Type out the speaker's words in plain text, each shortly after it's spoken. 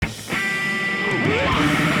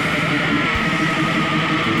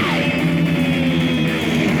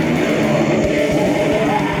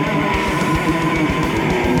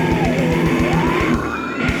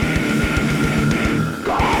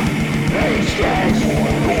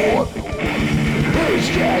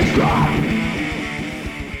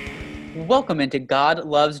Welcome into God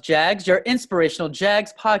Loves Jags, your inspirational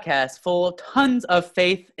Jags podcast full of tons of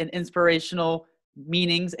faith and inspirational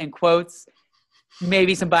meanings and quotes,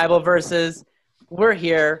 maybe some Bible verses. We're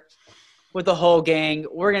here with the whole gang.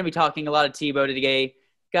 We're going to be talking a lot of Tebow today.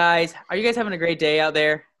 Guys, are you guys having a great day out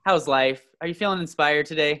there? How's life? Are you feeling inspired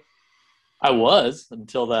today? I was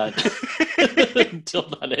until that until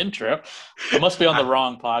that intro. I must be on the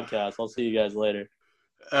wrong podcast. I'll see you guys later.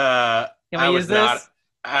 Can we use this?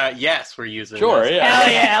 Yes, we're using Sure, this. yeah.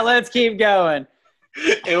 Hell yeah, let's keep going.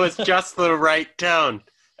 It was just the right tone.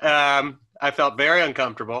 I felt very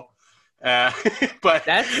uncomfortable. But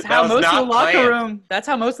That's how was most of the not locker planned. room. That's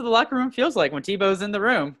how most of the locker room feels like when Tebow's in the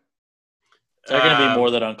room. They're going to be more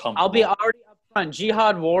than uncomfortable. I'll be already up front.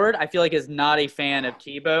 Jihad Ward, I feel like, is not a fan of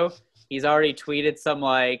Tebow. He's already tweeted some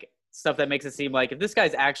like stuff that makes it seem like if this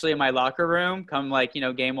guy's actually in my locker room, come like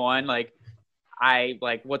game one, like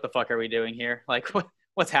what the fuck are we doing here? Like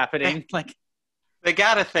what's happening? Like They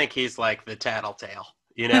gotta think he's like the tattletale,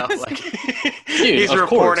 you know? Like Dude, he's of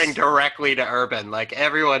reporting course. directly to Urban. Like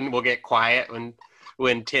everyone will get quiet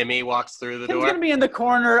when Timmy walks through the Tim's door. gonna be in the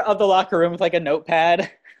corner of the locker room with like a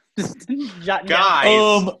notepad. Just jotting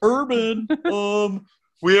down. Guys, Urban.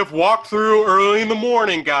 we have walked through early in the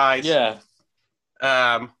morning, guys. Yeah.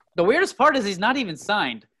 The weirdest part is he's not even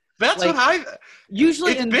signed. That's Like, what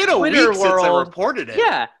Usually it's in been a Twitter week since I world, reported it.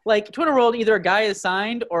 yeah, like Twitter world, either a guy is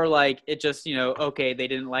signed or like it just okay, they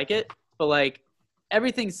didn't like it, but like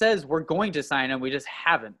everything says we're going to sign him, we just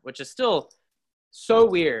haven't, which is still so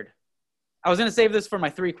weird. I was gonna save this for my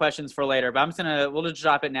 3 questions for later, but we'll just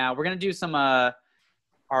drop it now. We're gonna do some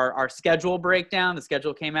our schedule breakdown. The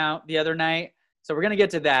schedule came out the other night, so we're gonna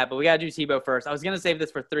get to that, but we gotta do Tebow first. I was gonna save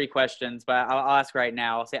this for 3 questions, but I'll ask right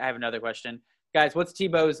now. I'll say I have another question. Guys, what's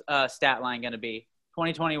Tebow's stat line going to be?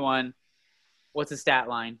 2021, what's his stat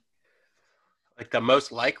line? Like the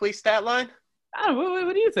most likely stat line? I don't know.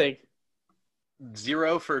 What do you think?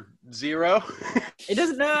 0 for 0. He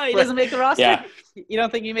doesn't make the roster? Yeah. You don't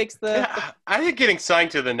think he makes the Yeah, I think getting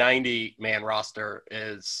signed to the 90-man roster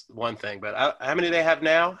is one thing, but how many do they have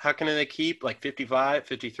now? How can they keep? Like 55,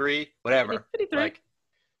 53, whatever. 53. Like,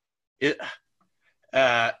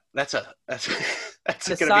 that's going to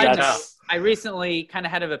be Side note, tough. I recently kind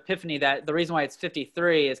of had an epiphany that the reason why it's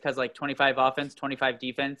 53 is because like 25 offense, 25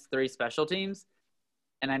 defense, 3 special teams.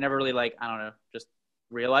 And I never really just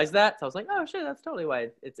realized that. So I was like, oh shit, that's totally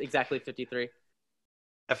why it's exactly 53.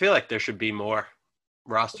 I feel like there should be more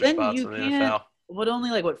roster Then spots you in the can't- NFL.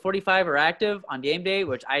 Only 45 are active on game day,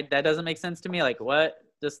 which that doesn't make sense to me. Like what?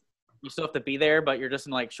 Just you still have to be there, but you're just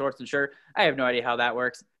in like shorts and shirt. I have no idea how that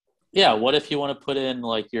works. Yeah, what if you want to put in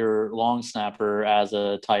like your long snapper as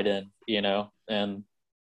a tight end, and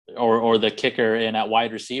or the kicker in at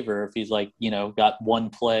wide receiver if he's like, got one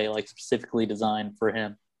play like specifically designed for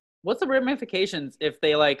him. What's the ramifications if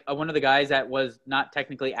they like one of the guys that was not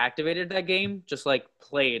technically activated that game just like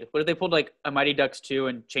played? What if they pulled like a Mighty Ducks 2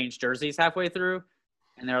 and changed jerseys halfway through?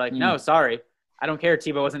 And they're like, no, sorry. I don't care.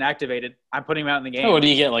 Tebow wasn't activated. I'm putting him out in the game. Oh, what do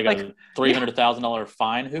you get? Like a $300,000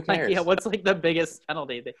 fine? Who cares? Like, yeah, what's like the biggest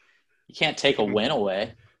penalty? You can't take a win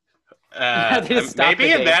away. They just stop Maybe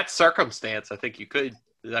the in game. that circumstance, I think you could.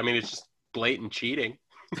 I mean, it's just blatant cheating.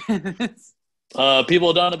 People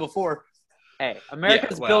have done it before. Hey,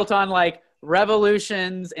 America's well. built on like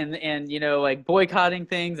revolutions and like boycotting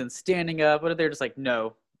things and standing up. What if they're just like,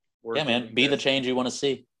 no? Yeah, man. Be the change you want to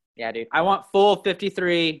see. Yeah, dude. I want full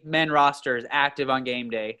 53 men rosters active on game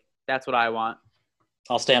day. That's what I want.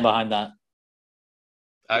 I'll stand behind that.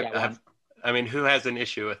 I mean, who has an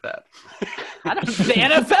issue with that? I don't the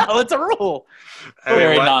NFL. It's a rule. I mean,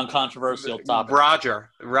 Very what- non-controversial topic.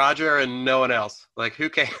 Roger, and no one else. Like, who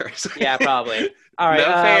cares? Yeah, probably. All right. No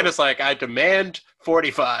fan is like, I demand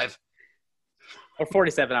 45. Or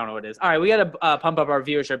 47. I don't know what it is. All right, we got to pump up our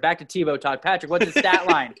viewership. Back to Tebow talk. Patrick, what's his stat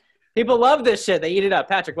line? People love this shit. They eat it up.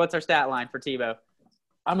 Patrick, what's our stat line for Tebow?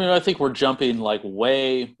 I mean, I think we're jumping like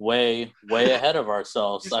way, way, way ahead of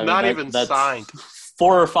ourselves. He's I mean, not even that's signed.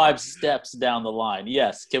 4 or 5 steps down the line.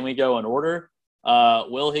 Yes. Can we go in order?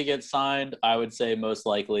 Will he get signed? I would say most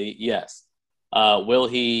likely yes. Will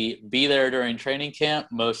he be there during training camp?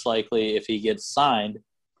 Most likely if he gets signed,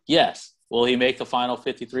 yes. Will he make the final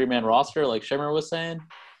 53-man roster like Shimmer was saying?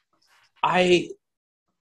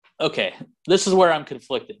 Okay, this is where I'm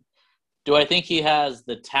conflicted. Do I think he has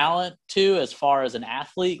the talent to as far as an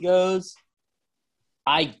athlete goes?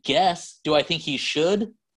 I guess. Do I think he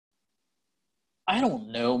should? I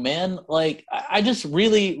don't know, man. Like, I just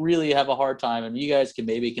really, really have a hard time, and you guys can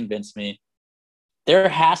maybe convince me. There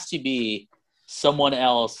has to be someone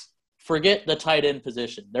else forget the tight end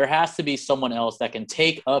position. There has to be someone else that can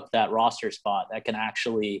take up that roster spot that can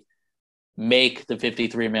actually make the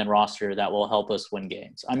 53-man roster that will help us win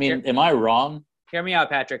games. I mean, am I wrong? Hear me out,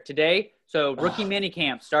 Patrick. Today, so rookie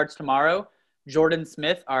minicamp starts tomorrow. Jordan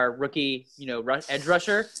Smith, our rookie, edge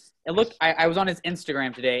rusher. It looked. I was on his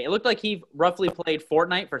Instagram today. It looked like he roughly played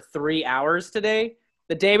Fortnite for 3 hours today.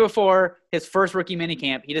 The day before his first rookie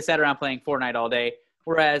minicamp, he just sat around playing Fortnite all day.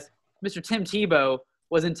 Whereas Mr. Tim Tebow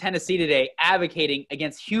was in Tennessee today advocating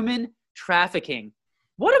against human trafficking.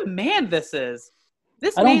 What a man this is.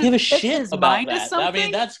 This I man don't give a sets shit his about mind to that. I mean,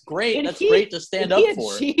 something, that's great. and That's great to stand up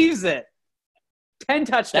for. He achieves it. 10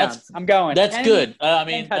 touchdowns. I'm going. That's 10 good. I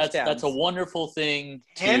mean, 10 that's a wonderful thing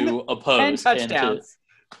 10 to oppose. 10 touchdowns.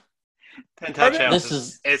 10 touchdowns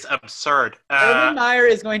This is absurd. Urban Meyer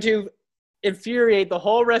is going to infuriate the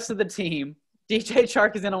whole rest of the team. DJ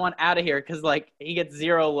Chark is going to want out of here because, he gets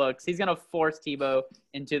 0 looks. He's going to force Tebow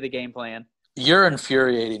into the game plan. You're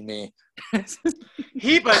infuriating me.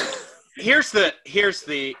 But here's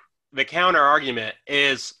the counter argument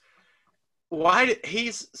is why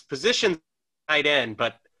he's positioned tight end,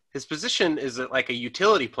 but his position is like a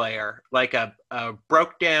utility player, like a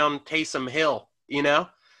broke down Taysom Hill.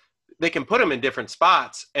 They can put him in different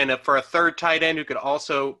spots, and for a third tight end who could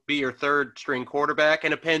also be your third string quarterback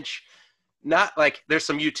in a pinch, not like there's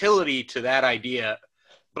some utility to that idea.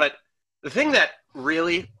 But the thing that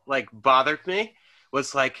really bothered me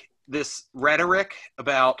was this rhetoric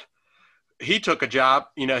about he took a job,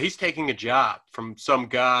 he's taking a job from some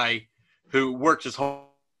guy who worked his whole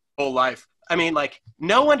life. I mean,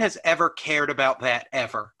 no one has ever cared about that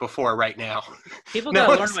ever before right now. People no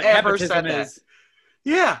gotta learn one's what ever said nepotism that. is.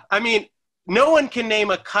 Yeah, I mean, no one can name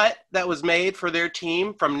a cut that was made for their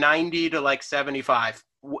team from 90 to 75.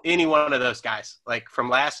 Any one of those guys, from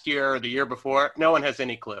last year or the year before, no one has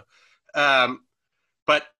any clue.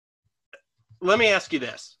 But let me ask you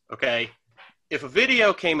this, okay? If a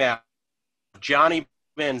video came out of Johnny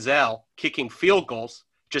Manziel kicking field goals,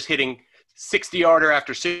 just hitting 60-yarder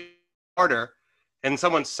after 60-yarder, and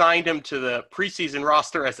someone signed him to the preseason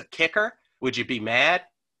roster as a kicker, would you be mad?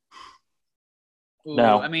 Ooh,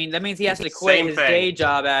 No. I mean, that means he has to quit Same his thing. day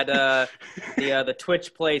job at the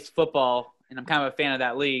Twitch Plays Football, and I'm kind of a fan of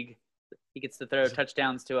that league. He gets to throw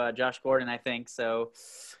touchdowns to Josh Gordon, I think. So,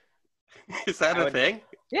 Is that a thing?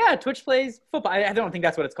 yeah, Twitch Plays Football. I don't think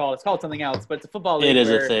that's what it's called. It's called something else, but it's a football league. It is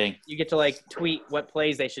where a thing. You get to tweet what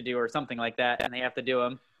plays they should do or something like that, and they have to do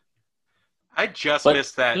them. I just But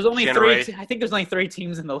missed that. There's only generation. I think there's only 3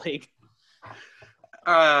 teams in the league.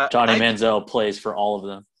 Johnny Manziel plays for all of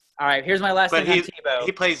them. All right, here's my last But thing on Tebow.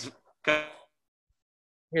 he plays.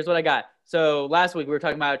 Here's what I got. So last week we were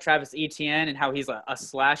talking about Travis Etienne and how he's a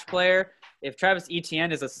slash player. If Travis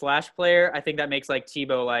Etienne is a slash player, I think that makes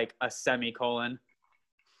Tebow a semicolon.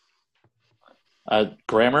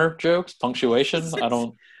 Grammar jokes, punctuation.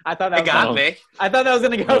 I thought that It got no. me. I thought that was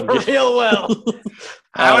gonna go over real well.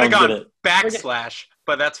 I would have don't gone get it. backslash,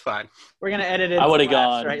 but that's fine. We're gonna edit it. I would have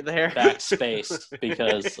gone right there. backspaced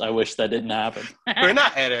because I wish that didn't happen. We're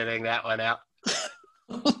not editing that one out.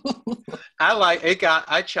 I like it.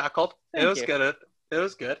 I chuckled. Thank It was you. good. It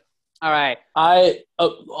was good. All right.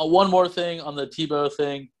 One more thing on the Tebow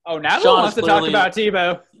thing. Oh, now who Sean wants is to talk clearly- about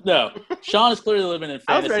Tebow? No, Sean is clearly living in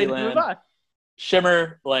I was ready fantasy to move land. on.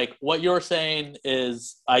 Shimmer, what you're saying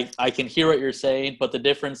is I can hear what you're saying, but the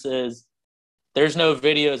difference is there's no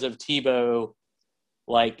videos of Tebow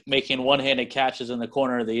making one-handed catches in the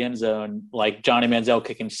corner of the end zone like Johnny Manziel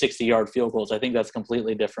kicking 60-yard field goals. I think that's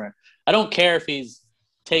completely different. I don't care if he's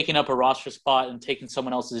taking up a roster spot and taking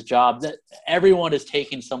someone else's job. That everyone is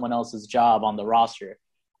taking someone else's job on the roster.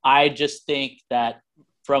 I just think that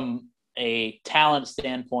from a talent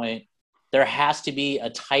standpoint, there has to be a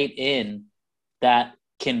tight end that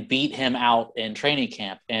can beat him out in training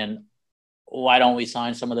camp. And why don't we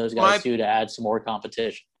sign some of those guys too to add some more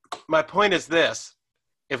competition? My point is this.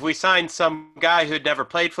 If we signed some guy who'd never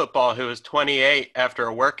played football who was 28 after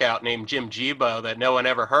a workout named Jim Gebo that no one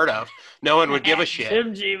ever heard of, no one would give a shit.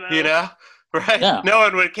 Jim Gebo. Right? Yeah. No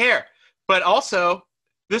one would care. But also,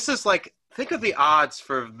 this is think of the odds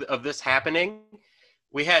of this happening.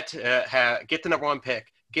 We had to get the number 1 pick,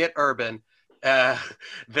 get Urban.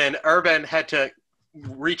 Then Urban had to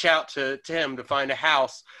reach out to Tim to find a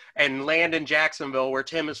house and land in Jacksonville where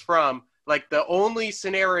Tim is from. The only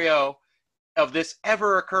scenario of this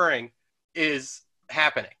ever occurring is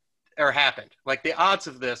happening or happened. The odds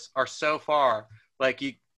of this are so far.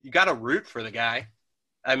 You got to root for the guy.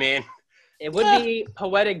 I mean, It would be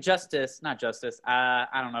poetic justice, not justice. I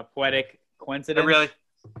don't know, poetic coincidence. really,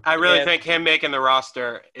 I really Yeah. think him making the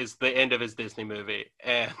roster is the end of his Disney movie.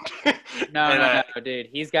 And No, dude.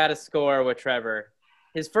 He's got to score with Trevor.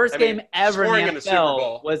 His first I mean, game ever scoring in in the the Super NFL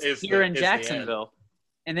Bowl was is here the- in is the end. Jacksonville.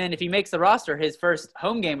 And then if he makes the roster, his first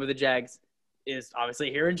home game with the Jags is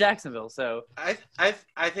obviously here in Jacksonville. So I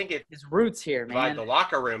think it his roots here, divide man. the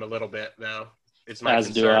locker room a little bit, though. It's my As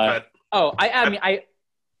do concern. I. But Oh, I mean,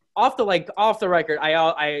 off the record,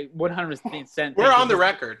 I 100% we're think on the this is-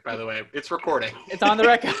 record, by the way. It's recording. It's on the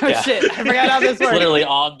record. Oh, Yeah. shit. I forgot how this It's works. literally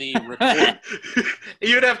on the record.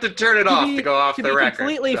 You'd have to turn it off to go off to the be record.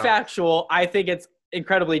 completely so. factual, I think it's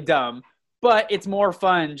incredibly dumb, but it's more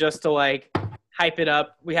fun just to like hype it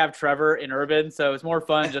up. We have Trevor and Urban, so it's more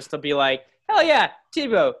fun just to be like, hell yeah,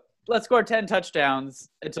 Tebow, let's score 10 touchdowns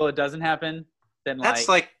until it doesn't happen. Then That's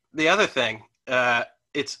like the other thing.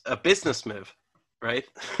 It's a business move, right?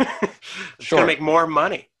 It's Sure. going to make more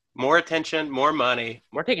money, more attention, more money.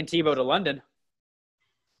 we're taking Tebow to London.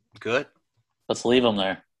 Good. Let's leave him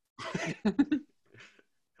there.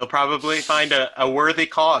 He'll probably find a worthy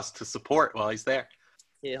cause to support while he's there.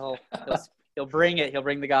 He'll bring it. He'll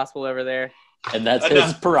bring the gospel over there. And that's his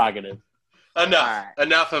Enough. prerogative. Enough. All right.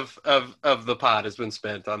 Enough of the pod has been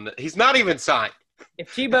spent on the. He's not even signed.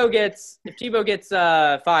 If Tebow gets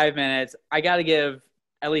 5 minutes, I got to give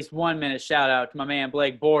at least 1 minute shout out to my man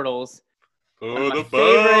Blake Bortles. For One of the my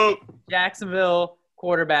favorite- boat. Jacksonville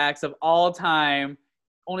quarterbacks of all time.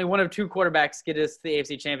 Only one of two quarterbacks get us to the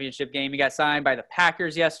AFC Championship game. He got signed by the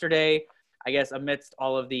Packers yesterday. I guess amidst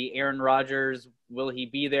all of the Aaron Rodgers, will he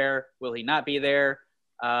be there? Will he not be there?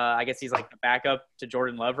 I guess he's like the backup to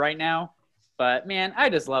Jordan Love right now. But, man, I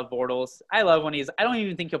just love Bortles. I love when I don't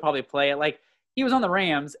even think he'll probably play it. Like, he was on the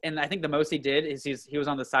Rams, and I think the most he did is he was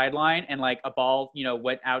on the sideline, and, like, a ball,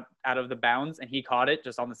 went out of the bounds, and he caught it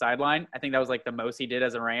just on the sideline. I think that was, like, the most he did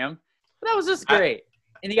as a Ram. But that was just great.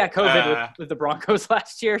 And he got COVID with the Broncos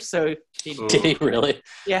last year, so Did he really?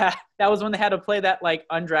 yeah, that was when they had to play that like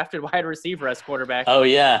undrafted wide receiver as quarterback Oh,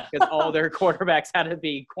 yeah. because all their quarterbacks had to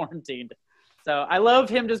be quarantined. So I love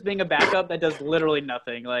him just being a backup that does literally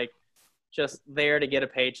nothing, like just there to get a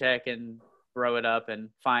paycheck and throw it up and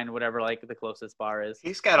find whatever like the closest bar is.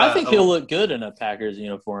 He's got. I think he'll look good in a Packers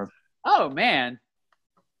uniform. Oh man,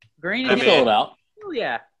 green He'll and fill it out. hell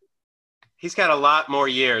yeah. He's got a lot more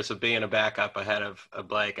years of being a backup ahead of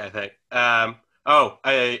Blake, I think.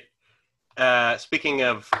 Speaking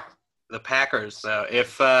of the Packers, though,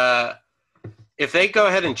 if they go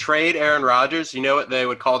ahead and trade Aaron Rodgers, you know what they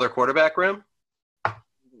would call their quarterback room?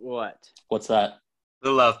 What? What's that? The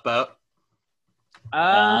Love Boat.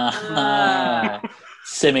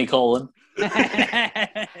 Semicolon.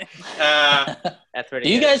 That's pretty.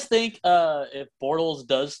 Do you good. guys think if Bortles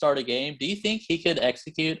does start a game, do you think he could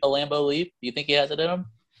execute a Lambeau leap? Do you think he has it in him?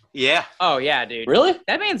 Yeah. Oh yeah, dude. Really?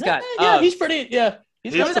 That man's got. Yeah, he's pretty. Yeah,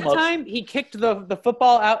 he's Remember got that some ups. time he kicked the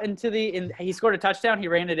football out into he scored a touchdown, he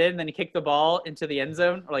ran it in, and then he kicked the ball into the end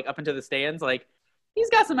zone or like up into the stands. Like he's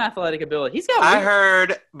got some athletic ability. He's got. I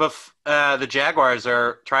heard the Jaguars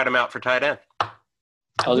are trying him out for tight end.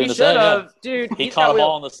 I was we gonna should say, yeah. have, dude. He he's caught got a wheel-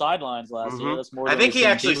 ball on the sidelines last year. Mhm. That's more. I than think we've he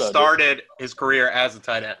seen actually Debo do. started his career as a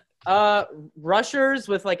tight end. Rushers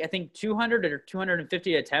with like I think 200 or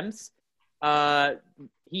 250 attempts.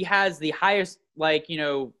 He has the highest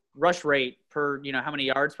rush rate per how many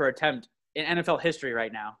yards per attempt in NFL history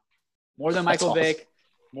right now. More than That's Michael awesome. Vick,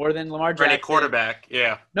 more than Lamar For Jackson. any quarterback,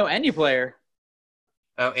 yeah. No, any player.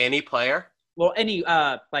 Oh, any player? Well, any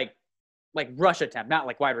like rush attempt, not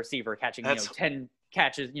like wide receiver catching 10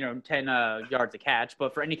 catches, 10 yards a catch,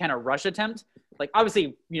 but for any kind of rush attempt, like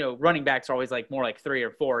obviously running backs are always like more like 3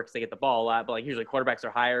 or 4 because they get the ball a lot, but like usually quarterbacks are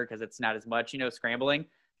higher because it's not as much scrambling.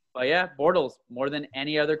 But yeah, Bortles more than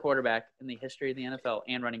any other quarterback in the history of the NFL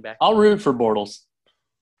and running back. I'll root for Bortles.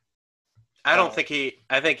 I don't think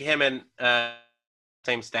I think him and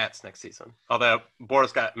same stats next season. Although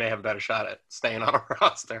Bortles may have a better shot at staying on a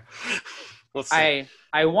roster. We'll see.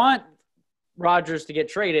 I want Rodgers to get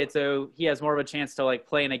traded so he has more of a chance to like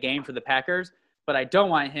play in a game for the Packers, but I don't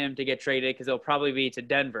want him to get traded because it'll probably be to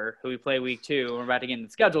Denver, who we play week 2, and we're about to get into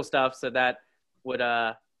schedule stuff, so that would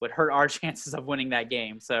hurt our chances of winning that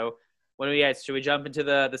game. So what do we guys? Should we jump into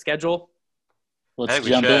the schedule? Let's think we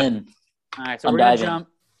jump should. in. All right, so I'm we're gonna diving. jump.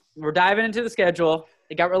 We're diving into the schedule.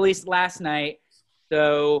 It got released last night,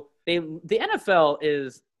 so the NFL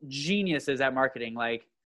is geniuses at marketing. Like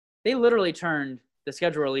they literally turned the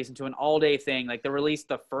schedule release into an all-day thing. Like they released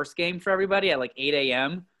the first game for everybody at like 8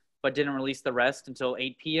 a.m., but didn't release the rest until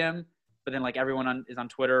 8 p.m. But then like everyone is on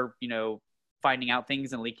Twitter, finding out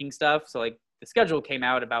things and leaking stuff. So like the schedule came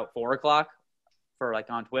out about 4 o'clock for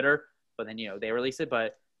like on Twitter, but then they release it.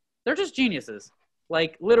 But they're just geniuses.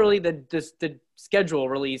 Like literally the schedule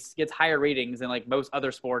release gets higher ratings than like most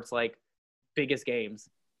other sports like biggest games.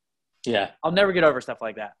 Yeah. I'll never get over stuff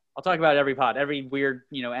like that. I'll talk about it every pod, every weird,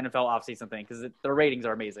 NFL offseason thing because the ratings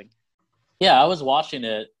are amazing. Yeah, I was watching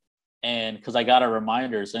it, and because I got a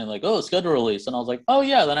reminder saying like, "Oh, schedule release," and I was like, "Oh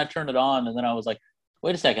yeah." Then I turned it on, and then I was like,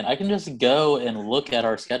 "Wait a second, I can just go and look at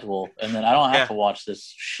our schedule, and then I don't have to watch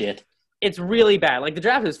this shit." It's really bad. Like the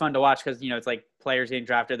draft is fun to watch because it's like players getting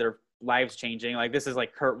drafted, their lives changing. Like this is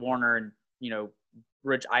like Kurt Warner and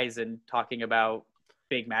Rich Eisen talking about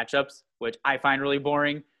big matchups, which I find really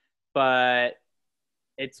boring, but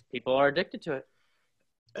people are addicted to it.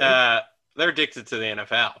 They're addicted to the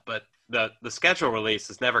NFL, but the schedule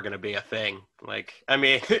release is never going to be a thing. Like, I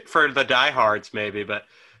mean, for the diehards maybe, but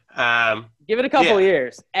give it a couple of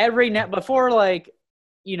years. Every before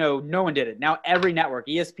no one did it. Now every network,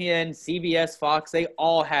 ESPN, CBS, Fox, they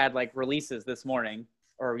all had like releases this morning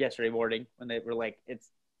or yesterday morning when they were like,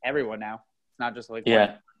 it's everyone now. It's not just like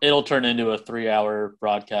one. It'll turn into a 3-hour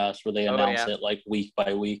broadcast where they announce it like week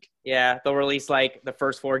by week. Yeah, they'll release like the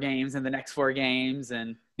first 4 games and the next 4 games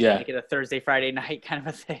and make it a Thursday, Friday night kind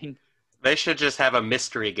of a thing. They should just have a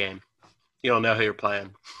mystery game. You don't know who you're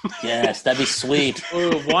playing. Yes, that'd be sweet.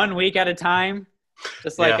 Ooh, 1 week at a time.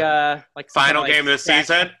 Just like final game of the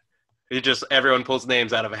season. Everyone pulls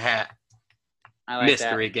names out of a hat. I like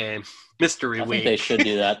mystery game. Mystery week. I think they should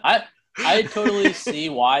do that. I totally see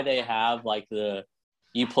why they have like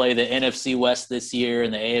you play the NFC West this year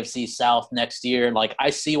and the AFC South next year. Like I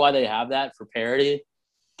see why they have that for parity,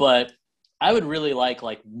 but I would really like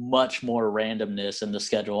much more randomness in the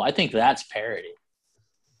schedule. I think that's parity.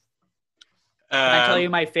 Can I tell you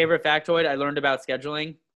my favorite factoid I learned about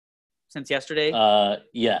scheduling since yesterday?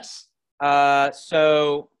 Yes.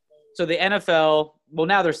 So the NFL, well,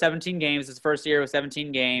 now there's 17 games. It's the first year with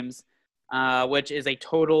 17 games, which is a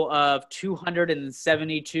total of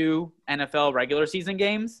 272 NFL regular season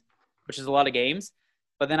games, which is a lot of games.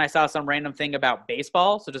 But then I saw some random thing about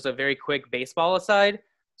baseball. So just a very quick baseball aside.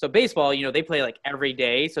 So baseball, they play like every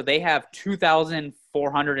day. So they have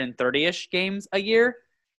 2,430-ish games a year.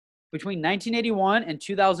 Between 1981 and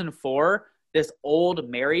 2004, this old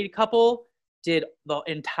married couple did the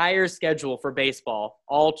entire schedule for baseball,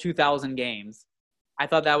 all 2,000 games. I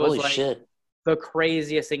thought that was the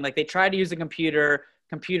craziest thing. Like they tried to use a computer.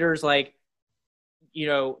 Computers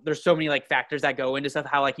there's so many like factors that go into stuff.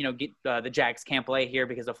 How the Jags can't play here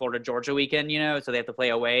because of Florida Georgia weekend, so they have to play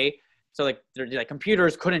away. So like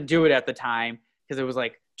computers couldn't do it at the time because it was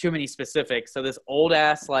like too many specifics. So this old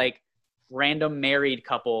ass random married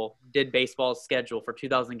couple did baseball's schedule for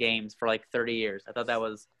 2,000 games for like 30 years. I thought that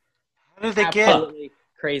was absolutely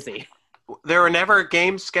crazy. There were never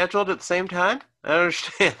games scheduled at the same time? I don't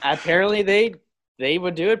understand. Apparently they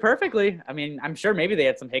would do it perfectly. I mean, I'm sure maybe they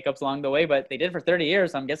had some hiccups along the way, but they did for 30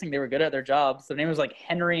 years. So I'm guessing they were good at their jobs. Their name was like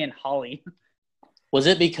Henry and Holly. Was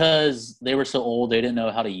it because they were so old they didn't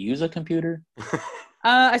know how to use a computer?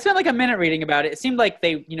 I spent like a minute reading about it. It seemed like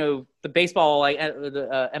they, the baseball,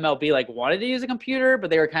 the MLB, wanted to use a computer, but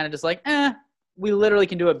they were kind of just like, we literally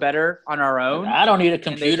can do it better on our own. I don't need a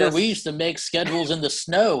computer. We used to make schedules in the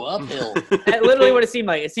snow uphill. That's literally what it seemed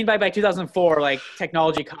like. It seemed like by 2004,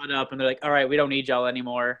 technology caught up, and they're like, all right, we don't need y'all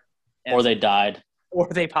anymore. And or they died. Or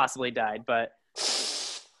they possibly died, but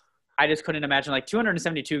I just couldn't imagine.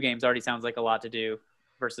 272 games already sounds like a lot to do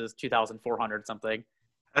versus 2,400 something.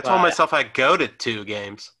 I told myself I'd go to 2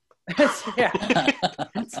 games. Yeah.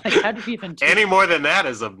 It's how do you even do any more than that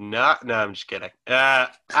is not. No, I'm just kidding. I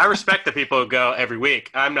respect the people who go every week.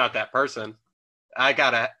 I'm not that person.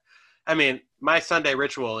 My Sunday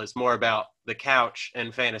ritual is more about the couch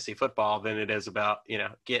and fantasy football than it is about,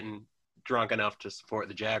 getting drunk enough to support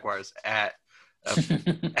the Jaguars at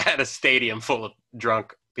a stadium full of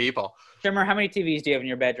drunk people. Jimmer, how many TVs do you have in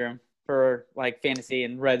your bedroom for fantasy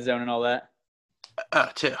and red zone and all that?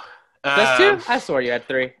 2. Just 2? I swore you had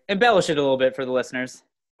 3. Embellish it a little bit for the listeners.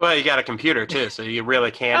 Well, you got a computer too, so you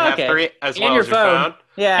really can have 3 as and well your as your phone.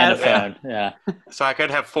 Yeah, and a phone. Yeah. So I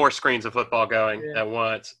could have 4 screens of football going at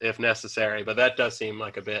once if necessary, but that does seem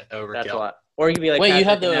like a bit overkill. That's a lot. Or you could be like, wait, you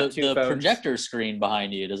have the projector screen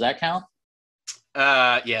behind you. Does that count?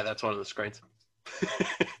 Yeah, that's one of the screens.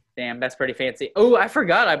 Damn, that's pretty fancy. Oh, I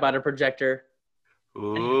forgot I bought a projector.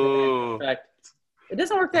 Ooh. It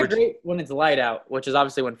doesn't work that great when it's light out, which is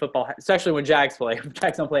obviously when football, especially when Jags play.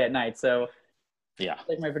 Jags don't play at night, so yeah,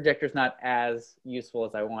 my projector's not as useful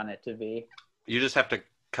as I want it to be. You just have to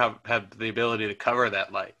have the ability to cover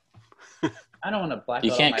that light. I don't want to black out.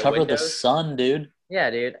 You can't cover the sun, dude. Yeah,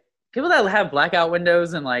 dude. People that have blackout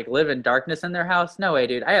windows and live in darkness in their house, no way,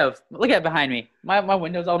 dude. Look at behind me. My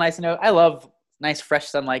window's all nice and open. I love nice fresh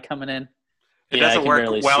sunlight coming in. It Yeah, I doesn't can work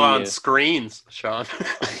barely well see on you. screens, Sean.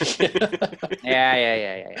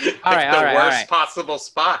 Yeah. All It's the right. worst possible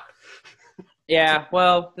spot. Yeah,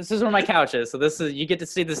 well, this is where my couch is. So you get to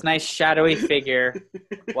see this nice shadowy figure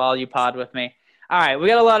while you pod with me. All right, we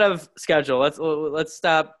got a lot of schedule. Let's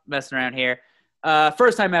stop messing around here.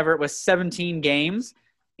 First time ever, it was 17 games,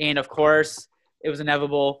 and of course, it was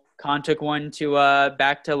inevitable. Con took one to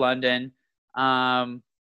back to London,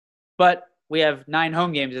 but we have 9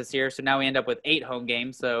 home games this year, so now we end up with 8 home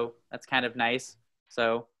games. So that's kind of nice.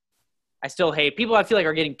 So I still hate people. I feel like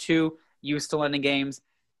are getting too used to London games,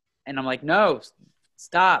 and I'm like, no,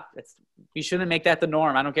 stop. You shouldn't make that the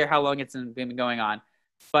norm. I don't care how long it's been going on.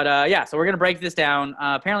 But, yeah, so we're going to break this down.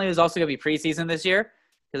 Apparently, there's also going to be preseason this year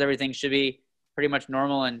because everything should be pretty much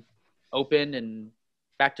normal and open and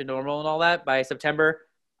back to normal and all that by September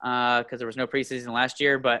because there was no preseason last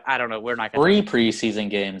year. But I don't know. We're not going to. 3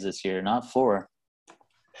 preseason games this year, not 4.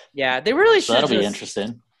 Yeah, they really should. So that'll be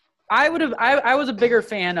interesting. I was a bigger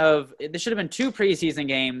fan of – there should have been 2 preseason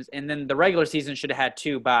games, and then the regular season should have had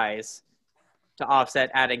 2 buys to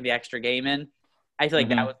offset adding the extra game in. I feel like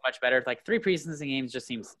that was much better. Like 3 preseason games just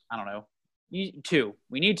seems, I don't know. 2.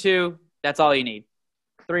 We need 2. That's all you need.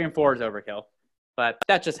 3 and 4 is overkill. But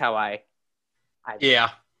that's just how I Yeah,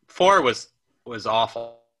 4 was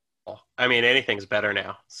awful. I mean, anything's better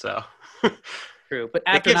now. So true. But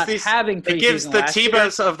after not having preseason it gives the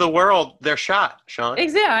Tebas of the world their shot, Sean.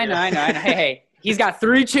 Exactly. I know. Hey, he's got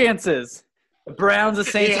 3 chances. The Browns, the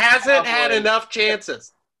Saints. He hasn't had enough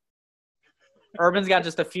chances. Urban's got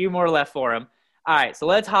just a few more left for him. All right, so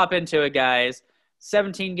let's hop into it, guys.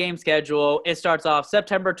 17-game schedule. It starts off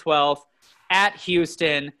September 12th at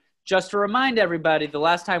Houston. Just to remind everybody, the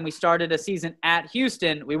last time we started a season at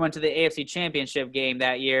Houston, we went to the AFC Championship game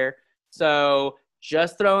that year. So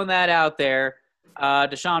just throwing that out there.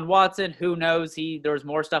 Deshaun Watson, who knows? There was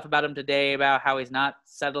more stuff about him today about how he's not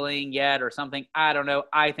settling yet or something. I don't know.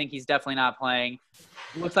 I think he's definitely not playing.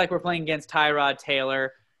 Looks like we're playing against Tyrod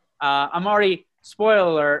Taylor. Spoiler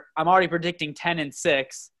alert, I'm already predicting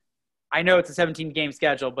 10-6. I know it's a 17-game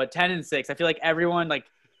schedule, but 10-6. I feel like everyone,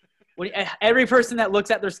 every person that looks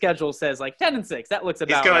at their schedule says, 10-6. That looks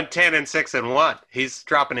about He's going right. 10-6-1. He's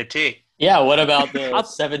dropping a T. Yeah, what about the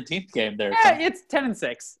 17th game there? Yeah, it's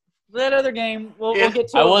 10-6. That other game, we'll get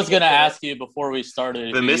to. I was going to ask you before we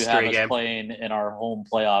started the who you have us game playing in our home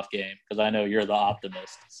playoff game because I know you're the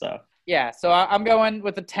optimist. So yeah, so I'm going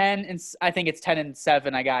with the 10, and I think it's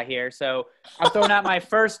 10-7 I got here. So I'm throwing out my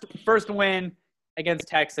first win against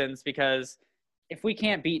Texans because if we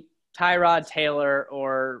can't beat Tyrod Taylor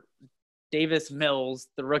or Davis Mills,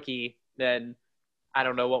 the rookie, then I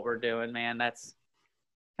don't know what we're doing, man.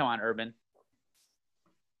 Come on, Urban.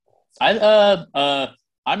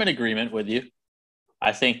 I'm in agreement with you.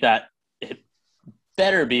 I think that it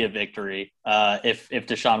better be a victory if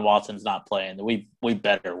Deshaun Watson's not playing. We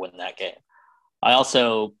better win that game. I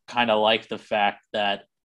also kind of like the fact that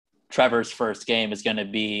Trevor's first game is going to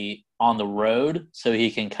be on the road, so he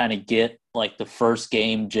can kind of get the first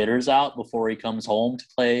game jitters out before he comes home to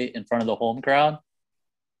play in front of the home crowd.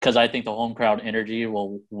 Because I think the home crowd energy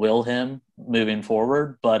will him moving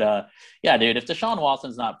forward. But, yeah, dude, if Deshaun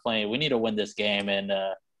Watson's not playing, we need to win this game. And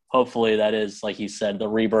hopefully that is, like you said, the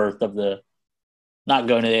rebirth of the not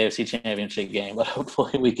going to the AFC Championship game. But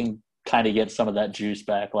hopefully we can kind of get some of that juice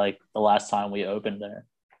back like the last time we opened there.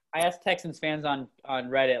 I asked Texans fans on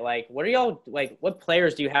Reddit, what are y'all, what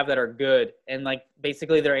players do you have that are good? And,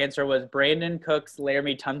 basically their answer was Brandon Cooks,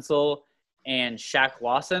 Laramie Tunsil, and Shaq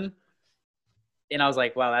Lawson. And I was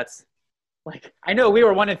like, wow, that's I know we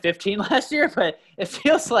were 1-15 last year, but it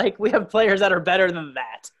feels like we have players that are better than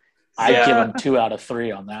that. I'd give them 2 out of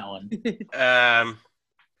 3 on that one.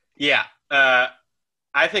 Yeah.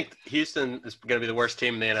 I think Houston is going to be the worst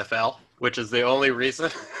team in the NFL, which is the only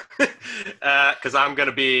reason. Because I'm going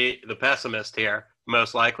to be the pessimist here,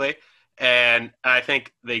 most likely. And I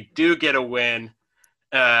think they do get a win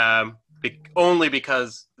only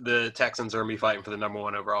because the Texans are going to be fighting for the number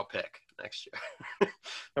 1 overall pick next year.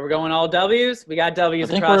 So we're going all W's? We got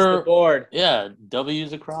W's across the board. Yeah,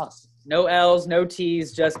 W's across. No L's, no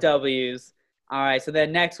T's, just W's. All right, so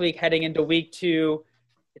then next week, heading into week 2,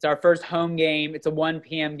 it's our first home game. It's a 1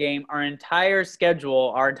 p.m. game. Our entire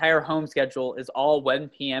home schedule is all 1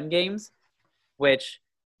 p.m. games, which,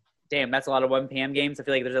 damn, that's a lot of 1 p.m. games. I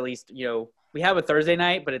feel like there's at least, we have a Thursday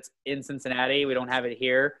night, but it's in Cincinnati. We don't have it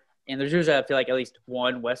here. And there's usually, I feel like, at least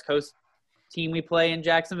one West Coast team we play in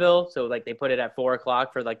Jacksonville. So, they put it at 4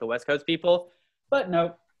 o'clock for, the West Coast people. But,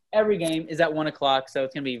 no, every game is at 1 o'clock. So,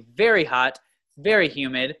 it's going to be very hot, very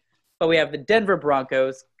humid. But we have the Denver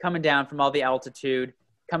Broncos coming down from all the altitude,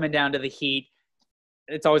 coming down to the heat.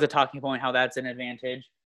 it's always a talking point how that's an advantage.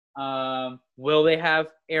 Will they have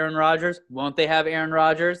Aaron Rodgers? Won't they have Aaron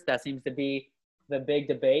Rodgers? That seems to be the big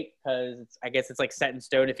debate because I guess it's like set in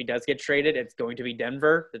stone. If he does get traded, it's going to be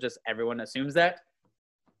Denver. Just everyone assumes that.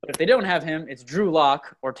 But if they don't have him, it's Drew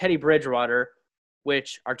Lock or Teddy Bridgewater,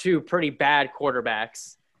 which are two pretty bad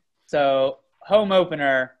quarterbacks. So home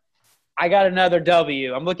opener, I got another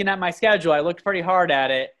W. I'm looking at my schedule. I looked pretty hard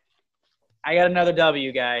at it. I got another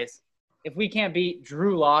W, guys. If we can't beat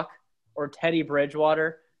Drew Lock or Teddy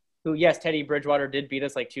Bridgewater, who, yes, Teddy Bridgewater did beat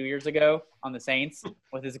us like 2 years ago on the Saints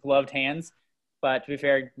with his gloved hands. But to be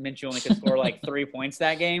fair, Minshew only could score like 3 points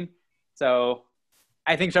that game. So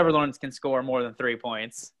I think Trevor Lawrence can score more than 3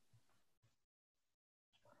 points.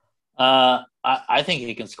 I think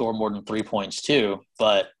he can score more than 3 points too,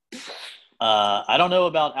 but I don't know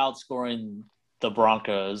about outscoring the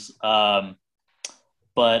Broncos.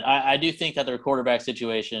 But I do think that their quarterback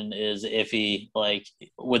situation is iffy, like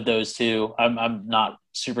with those two. I'm not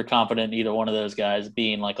super confident in either one of those guys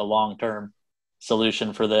being like a long-term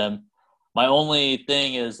solution for them. My only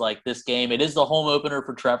thing is like this game, it is the home opener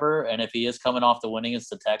for Trevor, and if he is coming off the win against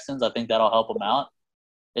the Texans, I think that'll help him out.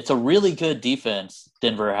 It's a really good defense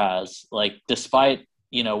Denver has, like despite,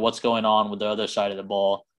 what's going on with the other side of the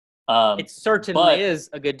ball. It certainly is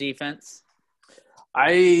a good defense.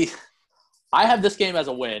 I have this game as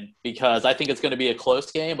a win because I think it's going to be a close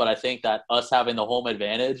game, but I think that us having the home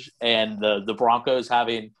advantage and the Broncos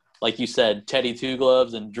having, like you said, Teddy Two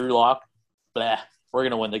Gloves and Drew Lock, we're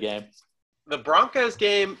going to win the game. The Broncos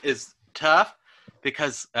game is tough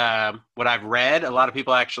because what I've read, a lot of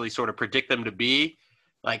people actually sort of predict them to be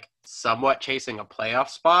like somewhat chasing a playoff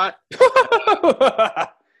spot.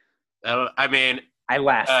 I mean, I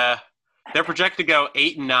laugh. They're projected to go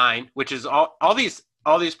 8-9, which is all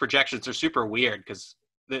these projections are super weird because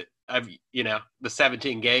the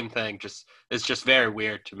 17 game thing is just very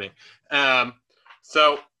weird to me.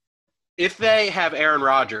 So if they have Aaron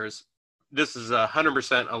Rodgers, this is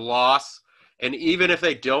 100% a loss. And even if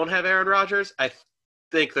they don't have Aaron Rodgers, I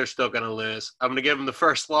think they're still going to lose. I'm going to give them the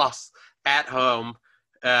first loss at home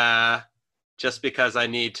just because I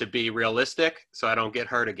need to be realistic so I don't get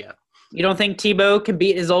hurt again. You don't think Tebow can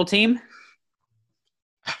beat his old team?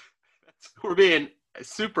 We're being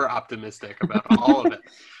super optimistic about all of it.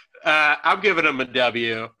 I'm giving them a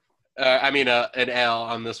W. An L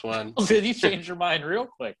on this one. Did you change your mind real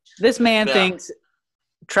quick? This man thinks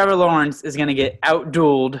Trevor Lawrence is going to get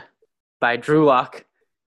outdueled by Drew Lock.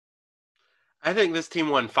 I think this team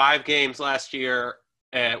won 5 games last year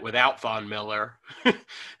without Von Miller,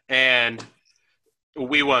 and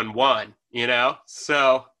we won 1.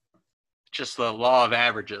 So just the law of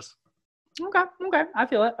averages. Okay. I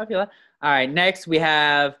feel it. All right, next we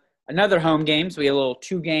have another home game. So we have a little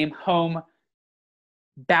 2-game home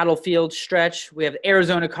battlefield stretch. We have the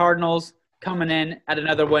Arizona Cardinals coming in at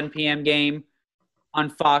another 1 p.m. game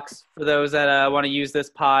on Fox for those that want to use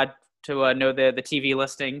this pod to know the TV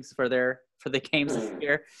listings for the games this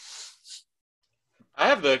year. I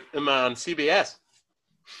have them on CBS.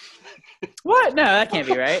 What? No, that can't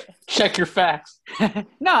be right. Check your facts.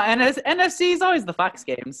 No, NFC is always the Fox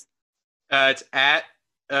games. It's at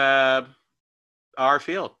our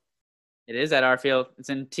field. It is at our field. It's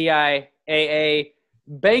in TIAA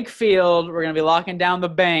Bank Field. We're going to be locking down the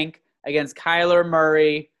bank against Kyler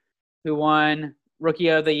Murray, who won Rookie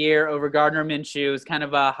of the Year over Gardner Minshew. It was kind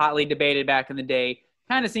of hotly debated back in the day.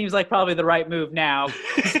 Kind of seems like probably the right move now,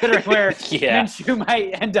 considering where Minshew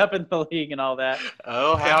might end up in the league and all that.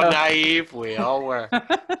 Oh, how naive we all were.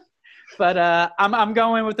 But I'm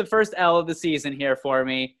going with the first L of the season here for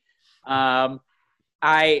me. I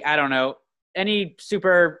don't know. Any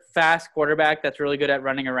super fast quarterback that's really good at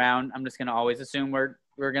running around, I'm just going to always assume we're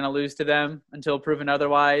going to lose to them until proven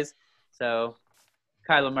otherwise. So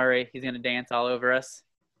Kyler Murray, he's going to dance all over us.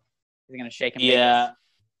 He's going to shake him. Yeah,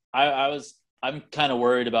 I'm kind of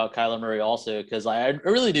worried about Kyler Murray also because I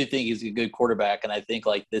really do think he's a good quarterback, and I think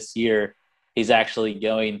like this year he's actually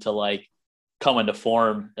going to like come into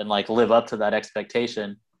form and like live up to that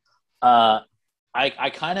expectation. I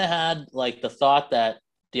kind of had like the thought that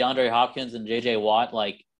DeAndre Hopkins and JJ Watt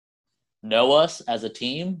like know us as a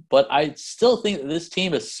team, but I still think that this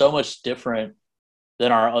team is so much different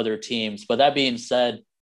than our other teams. But that being said,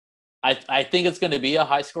 I think it's going to be a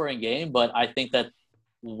high scoring game, but I think that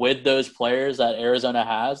with those players that Arizona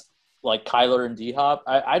has, like Kyler and D-Hop,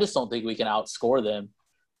 I just don't think we can outscore them.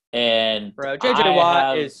 And bro, JJ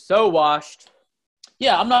Watt is so washed.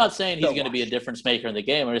 Yeah, I'm not saying he's going to be a difference maker in the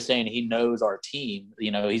game. I'm just saying he knows our team.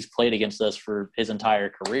 He's played against us for his entire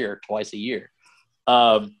career twice a year.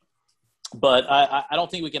 But I don't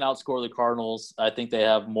think we can outscore the Cardinals. I think they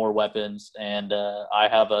have more weapons, and I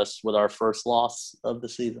have us with our first loss of the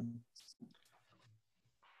season.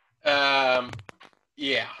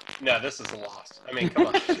 Yeah. No, this is a loss. I mean, come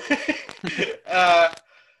on.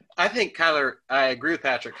 I think Kyler, I agree with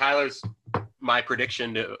Patrick. Kyler's my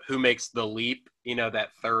prediction to who makes the leap, that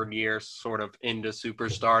third year sort of into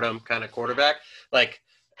superstardom kind of quarterback. Like,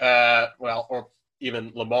 or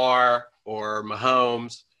even Lamar or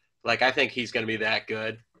Mahomes. Like, I think he's going to be that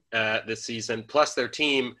good this season. Plus, their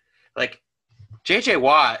team, like, J.J.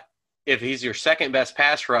 Watt, if he's your second best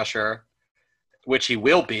pass rusher, which he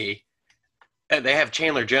will be, they have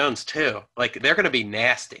Chandler Jones, too. Like, they're going to be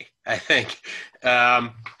nasty, I think.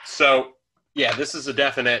 So, yeah, this is a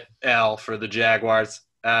definite L for the Jaguars.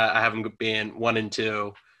 I have them being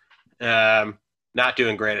 1-2. Not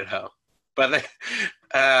doing great at home. But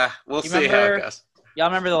we'll see how it goes. Y'all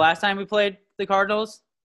remember the last time we played the Cardinals?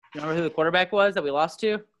 Remember who the quarterback was that we lost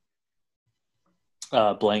to?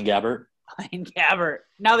 Blaine Gabbert. Blaine Gabbert.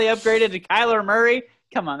 Now they upgraded to Kyler Murray.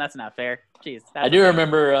 Come on, that's not fair. Jeez. I do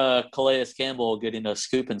remember Calais Campbell getting a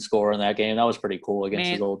scoop and score in that game. That was pretty cool against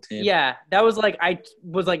his old team. Yeah, that was like I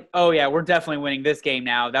was like, oh yeah, we're definitely winning this game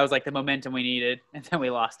now. That was like the momentum we needed, and then we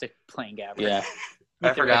lost to Blaine Gabbert. Yeah,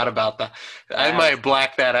 I forgot about that. I might have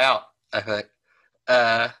blacked that out. I think.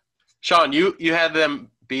 Sean, you had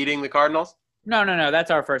them beating the Cardinals? No.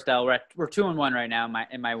 That's our first L. We're 2-1 right now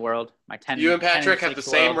in my world. My 10. You and Patrick have the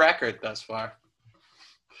same record thus far.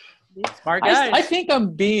 Smart guys. I think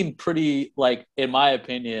I'm being pretty, in my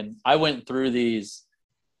opinion, I went through these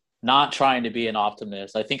not trying to be an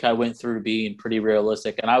optimist. I think I went through being pretty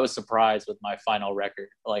realistic, and I was surprised with my final record.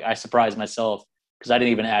 Like, I surprised myself because I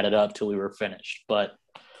didn't even add it up till we were finished. But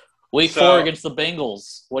week 4 against the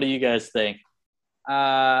Bengals, what do you guys think?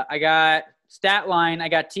 I got stat line. I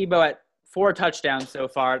got Tebow at 4 touchdowns so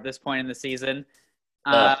far at this point in the season.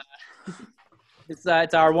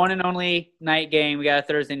 It's our one and only night game. We got a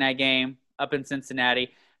Thursday night game up in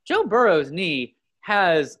Cincinnati. Joe Burrow's knee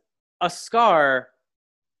has a scar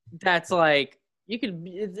that's like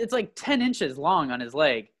it's like 10 inches long on his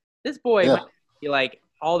leg. This boy might be like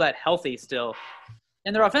all that healthy still.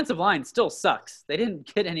 And their offensive line still sucks. They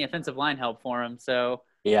didn't get any offensive line help for him. So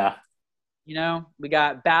yeah. We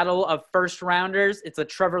got battle of first rounders. It's a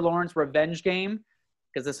Trevor Lawrence revenge game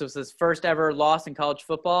because this was his first ever loss in college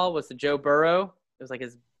football was to Joe Burrow. It was like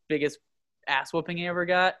his biggest ass whooping he ever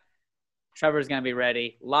got. Trevor's going to be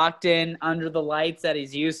ready. Locked in under the lights that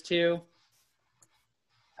he's used to.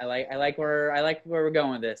 I like where we're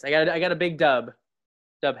going with this. I got a big dub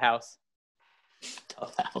house.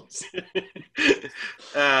 Dub house.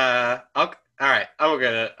 All right. I'm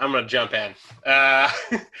gonna jump in.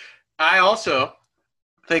 I also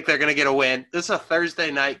think they're gonna get a win. This is a Thursday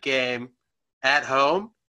night game at home.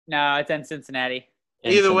 No, it's in Cincinnati.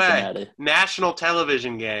 Either way, national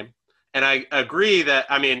television game. And I agree that,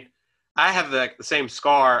 I have the same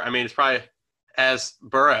scar. It's probably as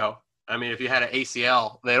Burrow. If you had an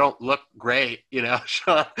ACL, they don't look great,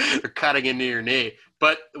 Sean. They're cutting into your knee.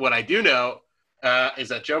 But what I do know is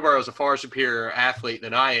that Joe Burrow is a far superior athlete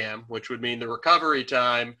than I am, which would mean the recovery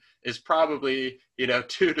time is probably, 2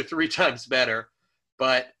 to 3 times better.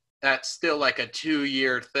 But that's still like a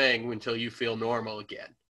 2-year thing until you feel normal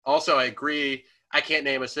again. Also, I agree. I can't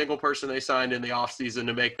name a single person they signed in the offseason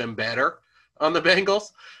to make them better on the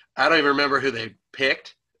Bengals. I don't even remember who they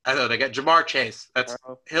picked. I know they got Jamar Chase.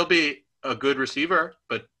 He'll be a good receiver,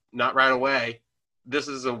 but not right away. This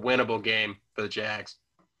is a winnable game for the Jags.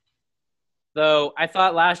 Though I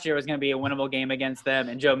thought last year was going to be a winnable game against them,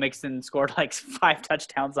 and Joe Mixon scored like 5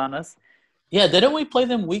 touchdowns on us. Yeah, didn't we play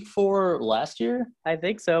them week 4 last year? I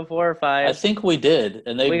think so, 4 or 5. I think we did,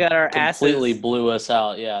 and we got our completely asses. Blew us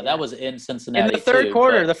out. Yeah, that was in Cincinnati. In the third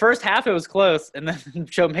quarter, the first half it was close, and then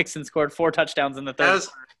Joe Mixon scored 4 touchdowns in the third. That was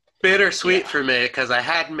bittersweet for me because I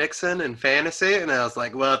had Mixon in fantasy, and I was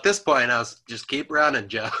like, well, at this point, I was just keep running,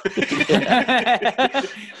 Joe.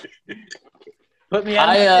 Put me out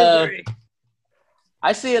of misery.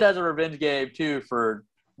 I see it as a revenge game, too, for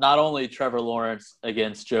not only Trevor Lawrence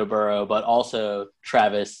against Joe Burrow, but also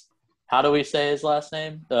Travis. How do we say his last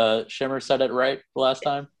name? Shimmer said it right the last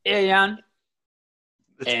time. Etienne.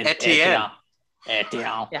 Etienne.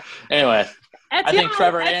 Yeah. Anyway, I think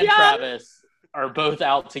Trevor and Travis are both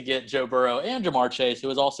out to get Joe Burrow and Jamar Chase, who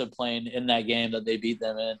was also playing in that game that they beat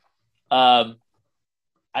them in.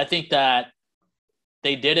 I think that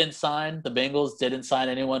the Bengals didn't sign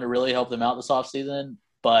anyone to really help them out this offseason,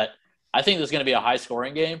 but I think there's going to be a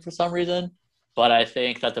high-scoring game for some reason. But I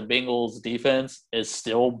think that the Bengals' defense is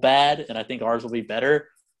still bad, and I think ours will be better.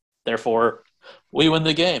 Therefore, we win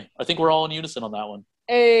the game. I think we're all in unison on that one.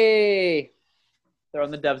 Hey,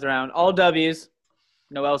 throwing the dubs around. All W's,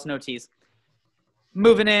 no L's, no T's.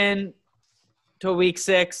 Moving in to week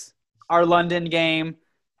 6, our London game,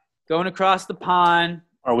 going across the pond.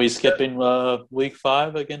 Are we skipping week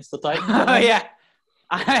 5 against the Titans? Oh yeah,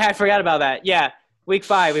 I forgot about that. Yeah, week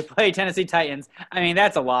 5 we play Tennessee Titans. I mean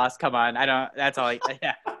that's a loss. Come on, I don't. That's all. I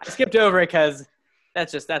skipped over it because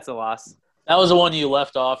that's a loss. That was the one you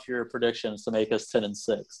left off your predictions to make us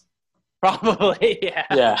 10-6. Probably, yeah.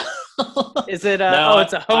 Yeah. Is it? No,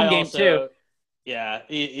 it's a home game also, too. Yeah,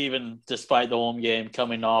 even despite the home game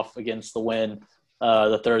coming off against the win,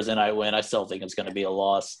 the Thursday night win, I still think it's going to be a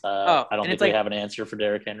loss. I don't think we have an answer for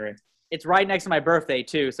Derrick Henry. It's right next to my birthday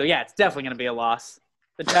too, so yeah, it's definitely going to be a loss.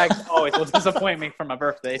 The Jags always will disappoint me for my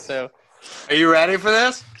birthday. So, Are you ready for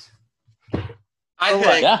this? I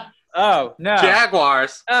think Yeah. oh no,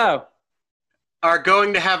 Jaguars oh, are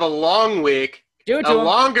going to have a long week, do it a to him.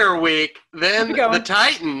 longer week than Keep it going. the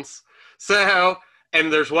Titans. So,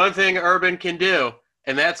 and there's one thing Urban can do,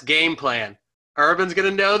 and that's game plan. Urban's going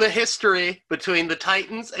to know the history between the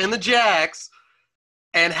Titans and the Jags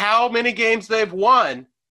and how many games they've won,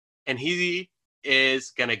 and he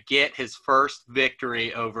is going to get his first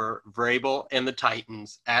victory over Vrabel and the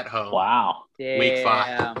Titans at home. Wow. Week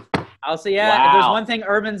 5. I'll say, yeah. If there's Wow. one thing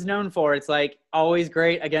Urban's known for, it's like always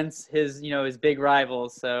great against his, his big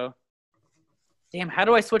rivals. So, damn, how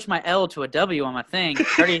do I switch my L to a W on my thing?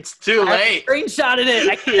 It's too late. I screenshotted it.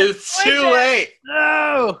 I can't It's switch too it. late.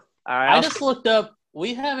 No. All right. I just looked up.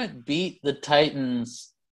 We haven't beat the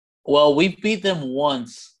Titans. Well, we've beat them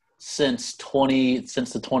once since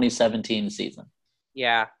the 2017 season.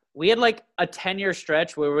 Yeah, we had like a 10-year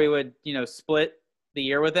stretch where we would, split the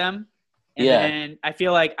year with them. And then I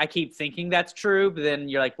feel like I keep thinking that's true, but then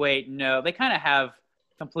you're like, wait, no, they kind of have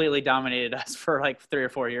completely dominated us for like 3 or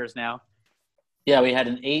 4 years now. Yeah, we had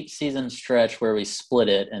an 8-season stretch where we split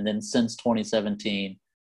it, and then since 2017,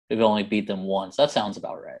 we've only beat them once. That sounds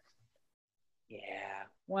about right. Yeah.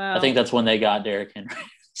 Well, I think that's when they got Derrick Henry.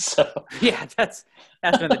 So yeah, that's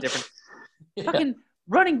been the difference. Fucking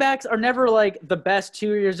running backs are never like the best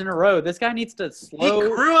 2 years in a row. This guy needs to He slow.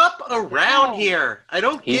 grew up around down. here. I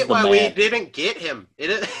don't He's get the why we man. didn't get him.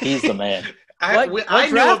 he's the man. I knew draft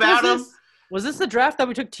about was him. this? Was this the draft that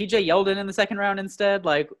we took TJ Yeldon in the second round instead?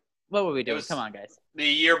 Like, what were we doing? was- Come on, guys. The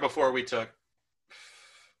year before we took,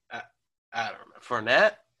 I don't know,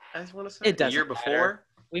 Fournette, I just want to say. It the doesn't year matter. before?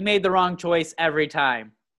 We made the wrong choice every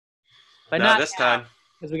time. But Not not this time.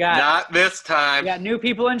 because we got Not this time. new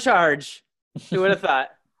people in charge. Who would have thought?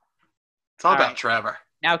 It's all All about right. Trevor.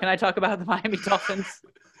 Now, can I talk about the Miami Dolphins?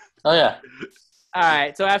 Oh, yeah. All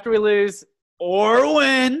right. So after we lose or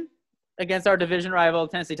win against our division rival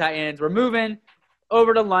Tennessee Titans, we're moving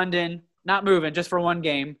over to London. Not moving, just for one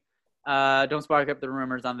game. Don't spark up the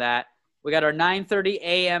rumors on that. We got our 9:30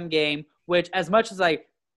 a.m. game, which as much as I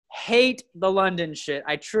hate the London shit,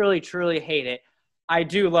 I truly, truly hate it. I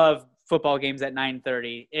do love football games at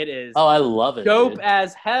 9:30. It is Oh, I love it. dope dude.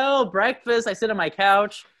 as hell. Breakfast. I sit on my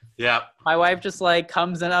couch. Yeah. My wife just like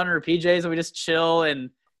comes in on her PJs and we just chill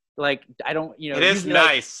and like I don't It is usually, like,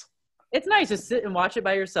 nice. it's nice to sit and watch it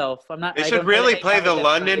by yourself. I'm not. They I should don't try to really hang play out the with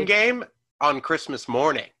London everybody. game on Christmas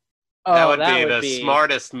morning. Oh, That would be the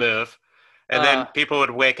smartest move. And then Uh, people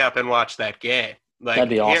would wake up and watch that game. Like, That'd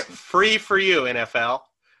be here, awesome. free for you, NFL.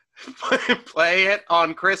 Play it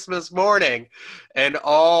on Christmas morning, and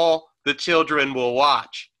all the children will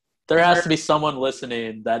watch. There has to be someone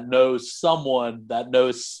listening that knows someone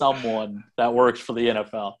that works for the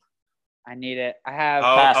NFL. I need it. I have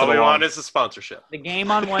Pass it All we along. want is a sponsorship. the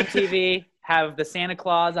game on one TV. Have the Santa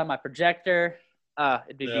Claus on my projector.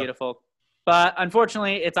 It'd be Yeah. beautiful. But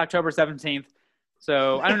unfortunately, it's October 17th.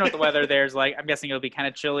 So I don't know what the weather there's like. I'm guessing it'll be kind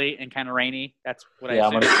of chilly and kind of rainy. That's what Yeah, I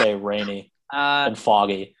I'm assume. going to say rainy and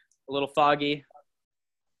foggy. A little foggy.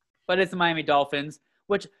 But it's the Miami Dolphins,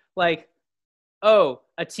 which, like, oh,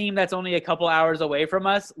 a team that's only a couple hours away from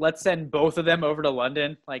us, let's send both of them over to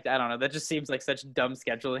London. Like, I don't know. That just seems like such dumb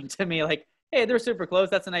scheduling to me. Like, hey, they're super close.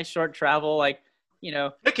 That's a nice short travel. Like,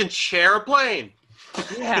 They can share a plane.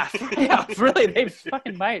 yeah, yeah, really, they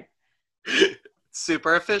fucking might.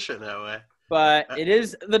 Super efficient that way. But it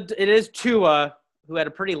is Tua, who had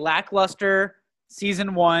a pretty lackluster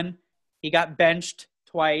season 1. He got benched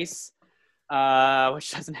twice,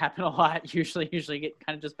 which doesn't happen a lot. Usually get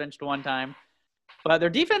kind of just benched one time. But their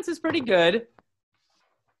defense is pretty good.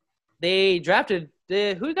 They drafted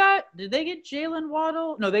did they get Jalen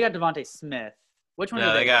Waddle? No, they got Devontae Smith. Which one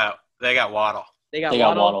No, did they got Waddle. They got They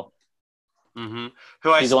got Waddle. Waddle. Mm-hmm.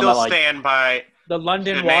 Who I He's the one still that, like- stand by. The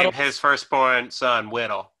London Should Waddle. name his firstborn son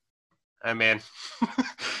Whittle. I mean, That'd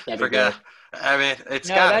be forgot I mean, it's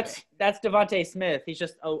No, got. that's Devontae Smith. He's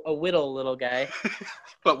just a whittle little guy.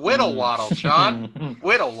 But Whittle Waddle, Sean.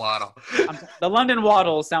 Whittle Waddle. The London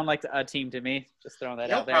Waddles sound like a team to me. Just throwing that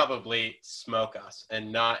He'll out there. probably smoke us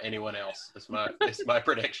and not anyone else. Is my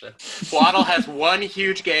prediction. Waddle has one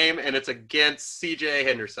huge game, and it's against C.J.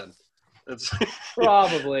 Henderson.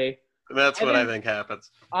 Probably. That's what I think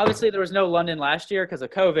happens. Obviously, there was no London last year because of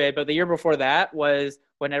COVID, but the year before that was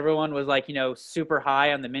when everyone was like, super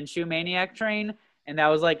high on the Minshew Maniac train. And that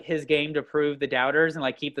was like his game to prove the doubters and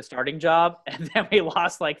like keep the starting job. And then we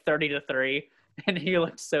lost like 30-3 and he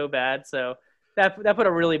looked so bad. So that put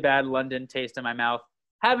a really bad London taste in my mouth.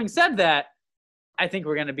 Having said that, I think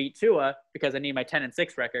we're going to beat Tua because I need my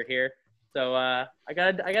 10-6 record here. So I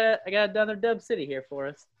got another Dub City here for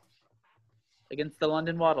us against the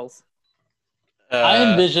London Waddles.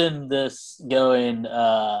 I envision this going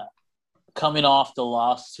coming off the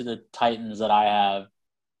loss to the Titans that I have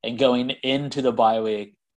and going into the bye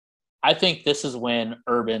week. I think this is when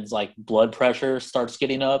Urban's like blood pressure starts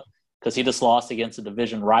getting up because he just lost against a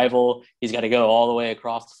division rival. He's got to go all the way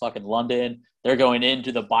across fucking London. They're going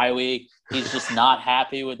into the bye week. He's just not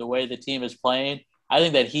happy with the way the team is playing. I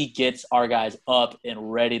think that he gets our guys up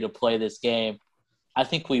and ready to play this game. I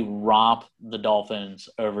think we romp the Dolphins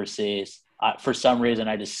overseas. For some reason,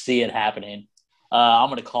 I just see it happening. I'm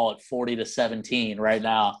going to call it 40-17 right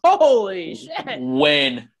now. Holy shit.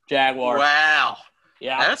 Win, Jaguars. Wow.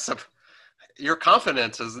 Yeah. Your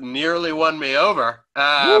confidence has nearly won me over.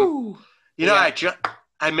 I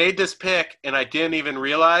made this pick, and I didn't even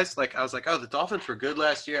realize. I was like, oh, the Dolphins were good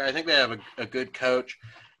last year. I think they have a good coach.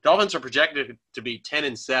 Dolphins are projected to be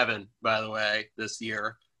 10-7, by the way, this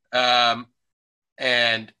year.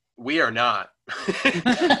 And we are not.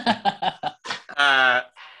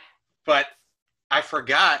 But I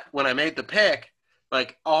forgot when I made the pick,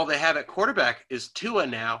 all they have at quarterback is Tua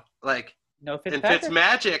now. No and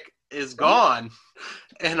Fitzmagic is gone.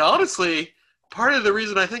 And honestly, part of the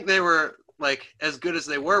reason I think they were as good as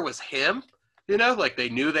they were was him. They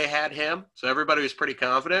knew they had him, so everybody was pretty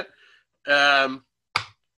confident. I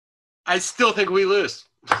still think we lose.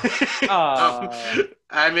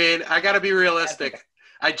 I mean, I got to be realistic.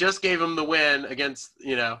 I just gave him the win against,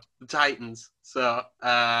 the Titans. So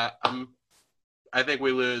I think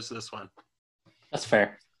we lose this one. That's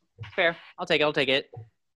fair. Fair. I'll take it.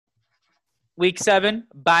 Week 7,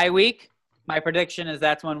 bye week. My prediction is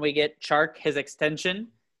that's when we get Chark his extension.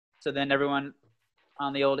 So then everyone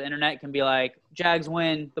on the old internet can be like, Jags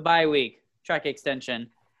win the bye week, Chark extension.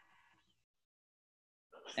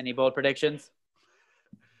 Any bold predictions?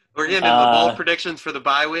 We're getting into the bold predictions for the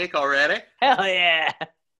bye week already? Hell yeah.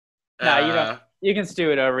 No, you don't. You can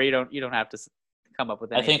stew it over. You don't have to come up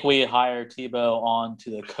with anything. I think we hire Tebow on to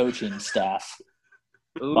the coaching staff.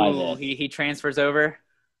 Ooh, he transfers over?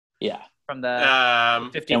 Yeah. From the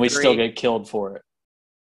 53. And we still get killed for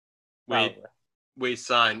it. We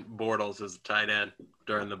signed Bortles as a tight end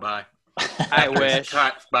during the bye. I wish.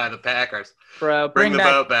 Cut by the Packers. Bro, bring the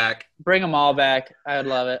boat back. Bring them all back. I would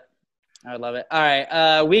love it. All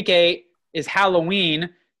right. Week 8 is Halloween.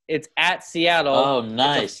 It's at Seattle. Oh,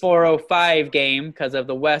 nice. It's a 4:05 game because of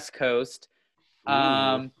the West Coast.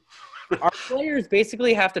 Our players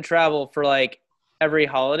basically have to travel for every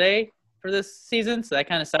holiday for this season, so that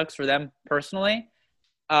kind of sucks for them personally.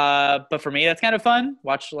 But for me, that's kind of fun.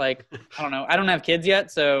 Watch I don't know. I don't have kids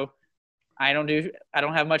yet, so I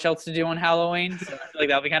don't have much else to do on Halloween. So I feel like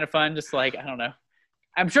that'll be kind of fun. Just I don't know.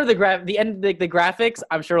 I'm sure the graphics,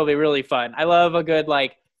 I'm sure will be really fun. I love a good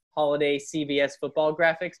holiday CBS football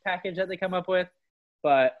graphics package that they come up with.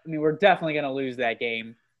 But I mean, we're definitely going to lose that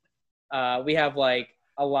game. We have a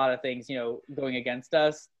lot of things, going against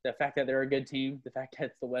us. The fact that they're a good team, the fact that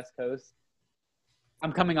it's the West Coast.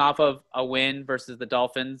 I'm coming off of a win versus the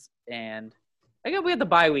Dolphins, and I guess we have the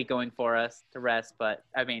bye week going for us to rest. But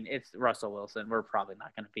I mean, it's Russell Wilson. We're probably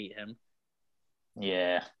not going to beat him.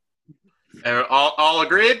 Yeah. All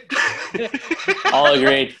agreed? All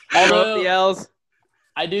agreed. Although the L's.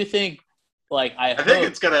 I do think, I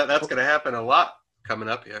think that's gonna happen a lot coming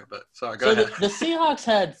up here. But sorry, go ahead. The Seahawks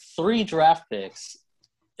had 3 draft picks,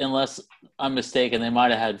 unless I'm mistaken. They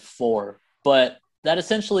might have had 4, but that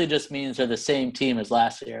essentially just means they're the same team as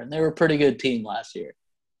last year, and they were a pretty good team last year.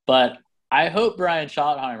 But I hope Brian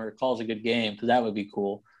Schottenheimer calls a good game because that would be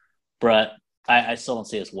cool. But I still don't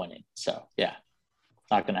see us winning. So yeah,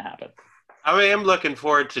 not gonna happen. I am looking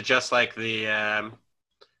forward to just the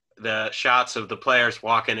shots of the players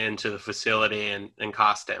walking into the facility in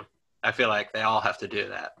costume. I feel like they all have to do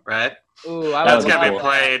that, right? Ooh, that's going to be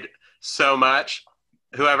played so much.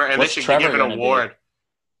 Whoever, and What's they should Trevor give an award. Be?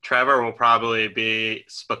 Trevor will probably be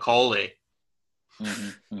Spicoli.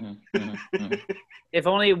 If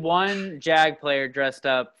only one Jag player dressed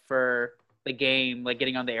up for the game, like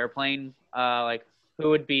getting on the airplane, like who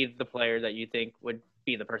would be the player that you think would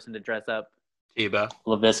be the person to dress up? Tebow.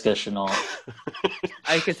 Laviska Chenault.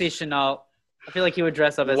 I could see Chenault. I feel like he would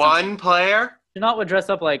dress up as One player? Chenault would dress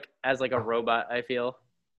up like as like a robot, I feel.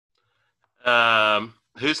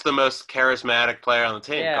 Who's the most charismatic player on the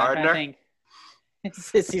team? Yeah, Gardner? I think.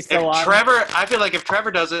 Is he still on? I feel like if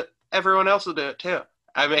Trevor does it, everyone else will do it too.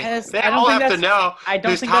 I mean, they I don't all think have to know I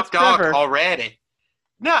don't who's think top that's dog Trevor. already.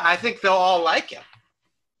 No, I think they'll all like him.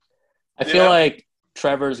 I feel like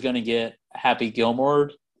Trevor's going to get Happy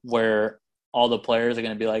Gilmore, where all the players are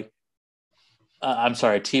going to be like, I'm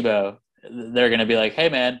sorry, Tebow. They're going to be like, hey,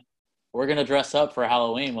 man, we're going to dress up for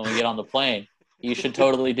Halloween when we get on the plane. You should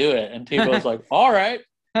totally do it. And Tebow's like, all right.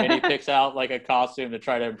 And he picks out like a costume to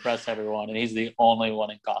try to impress everyone. And he's the only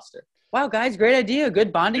one in costume. Wow, guys, great idea.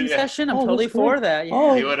 Good bonding session. I'm totally that's for great. that. Yeah.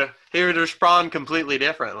 Oh. He would respond completely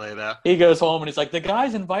differently though. He goes home and he's like, the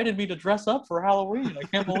guys invited me to dress up for Halloween. I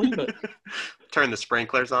can't believe it. Turn the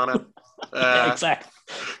sprinklers on him. Yeah, exactly.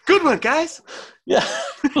 Good one, guys. Yeah.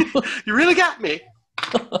 You really got me.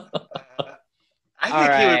 I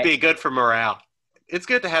think he would be good for morale. It's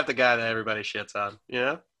good to have the guy that everybody shits on, you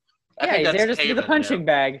know? Yeah, he's there just to be the punching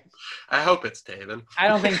bag. I hope it's Taven. I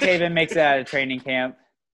don't think Taven makes it out of training camp.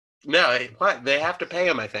 No, what? They have to pay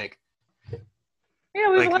him, I think. Yeah,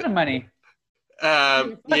 we have a lot of money.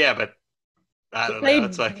 Yeah, but I don't know.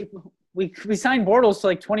 It's like we signed Bortles to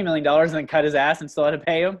like $20 million and then cut his ass and still had to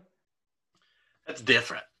pay him. That's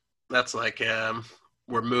different. That's like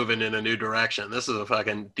we're moving in a new direction. This is a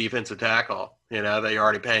fucking defensive tackle, you know, that you're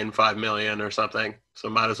already paying $5 million or something. So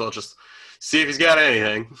might as well just see if he's got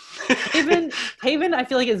anything. Taven, I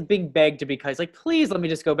feel like is being begged to be cut. He's like, please let me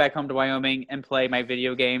just go back home to Wyoming and play my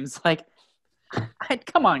video games. Like,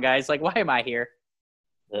 come on, guys. Like, why am I here?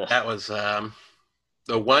 That was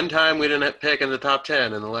the one time we didn't pick in the top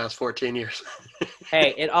 10 in the last 14 years.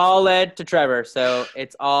 Hey, it all led to Trevor, so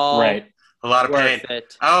it's all right. A lot of pain. worth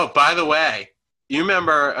it. Oh, by the way, you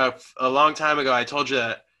remember a long time ago I told you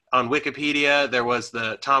that on Wikipedia there was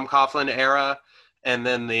the Tom Coughlin era and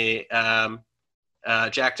then the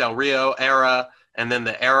Jack Del Rio era and then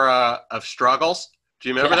the era of struggles. Do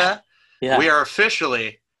you remember that? Yeah. We are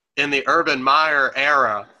officially in the Urban Meyer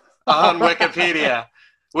era on Wikipedia,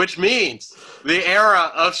 which means the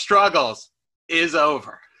era of struggles is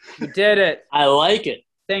over. You did it. I like it.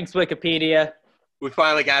 Thanks, Wikipedia. We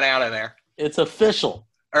finally got out of there. It's official.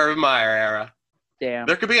 Urban Meyer era. Damn.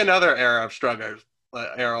 There could be another era of struggles.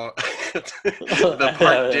 The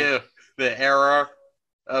part two. The era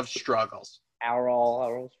of struggles.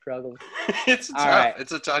 Our struggles. It's tough. right.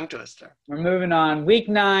 It's a tongue twister. We're moving on. Week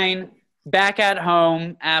 9, back at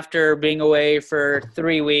home after being away for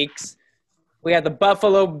 3 weeks. We had the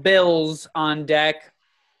Buffalo Bills on deck.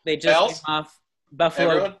 They just Bells? came off Buffalo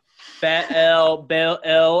Everyone?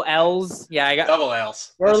 L's. Yeah, I got. Double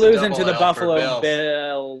L's. We're That's a losing double to the L for Buffalo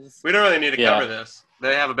Bills. We don't really need to Yeah. cover this.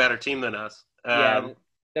 They have a better team than us. Yeah,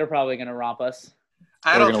 they're probably gonna romp us.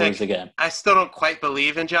 I We're don't going to think. lose again. I still don't quite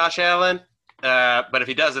believe in Josh Allen. But if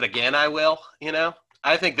he does it again, I will. You know,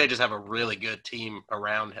 I think they just have a really good team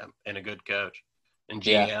around him and a good coach and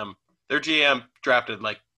GM. Yeah. Their GM drafted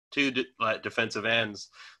like 2 defensive ends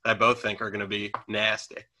that I both think are going to be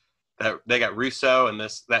nasty. That they got Russo and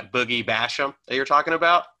that Boogie Basham that you're talking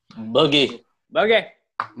about. Boogie. Okay.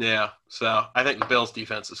 Yeah, so I think the Bills'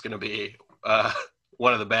 defense is going to be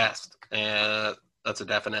one of the best, and that's a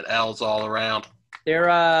definite L's all around. Their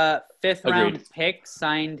 5th round Agreed. pick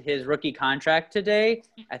signed his rookie contract today.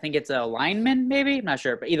 I think it's a lineman, maybe. I'm not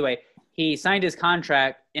sure, but either way, he signed his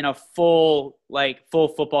contract in a full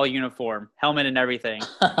football uniform, helmet and everything.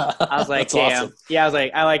 I was like, That's damn. awesome. Yeah, I was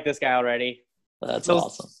like, I like this guy already. That's Those-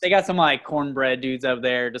 awesome. They got some like cornbread dudes up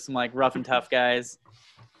there, just some like rough and tough guys.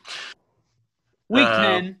 Week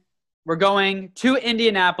 10, we're going to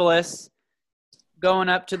Indianapolis, going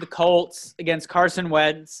up to the Colts against Carson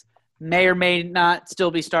Wentz. May or may not still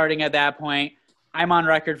be starting at that point. I'm on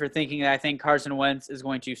record for thinking that I think Carson Wentz is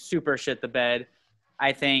going to super shit the bed.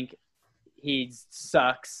 I think he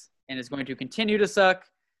sucks and is going to continue to suck.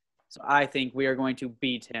 So I think we are going to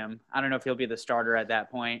beat him. I don't know if he'll be the starter at that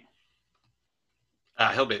point.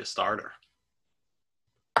 He'll be the starter.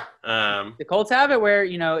 The Colts have it where,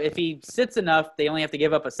 you know, if he sits enough, they only have to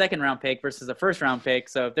give up a 2nd-round pick versus a 1st-round pick.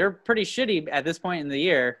 So if they're pretty shitty at this point in the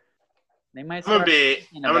year, they might I'm start.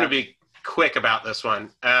 gonna be quick about this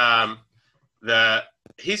one.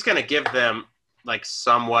 He's gonna give them like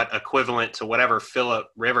somewhat equivalent to whatever Phillip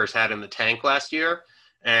Rivers had in the tank last year,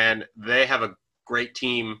 and they have a great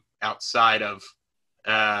team outside of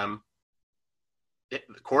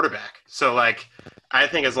quarterback. So, like, I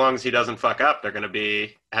think as long as he doesn't fuck up, they're going to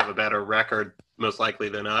have a better record, most likely,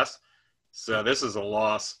 than us. So this is a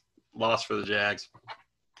loss for the Jags.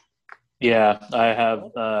 Yeah, I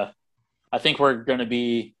have. I think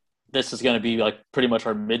this is going to be like pretty much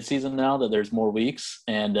our midseason now that there's more weeks.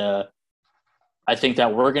 And I think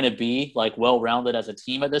that we're going to be like well-rounded as a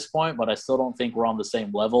team at this point, but I still don't think we're on the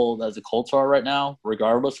same level as the Colts are right now,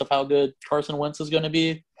 regardless of how good Carson Wentz is going to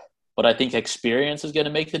be. But I think experience is going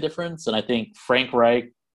to make the difference. And I think Frank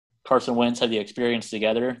Reich, Carson Wentz have the experience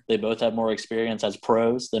together. They both have more experience as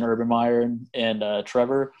pros than Urban Meyer and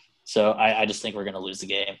Trevor. So I just think we're going to lose the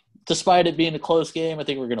game. Despite it being a close game, I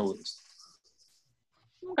think we're going to lose.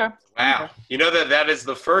 Okay. Wow. Okay. You know that is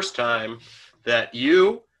the first time that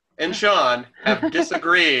you and Sean have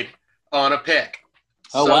disagreed on a pick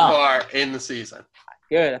far in the season.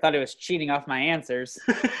 Good. I thought he was cheating off my answers.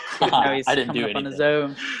 I didn't do up on anything. his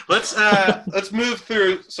own. Let's move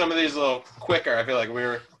through some of these a little quicker. I feel like we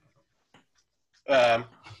were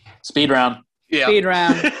Speed round. yeah. Speed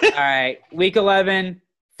round. All right. Week 11,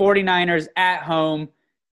 49ers at home.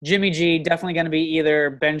 Jimmy G definitely going to be either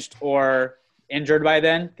benched or injured by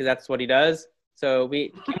then because that's what he does. So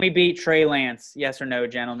can we beat Trey Lance? Yes or no,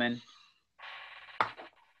 gentlemen?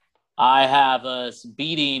 I have us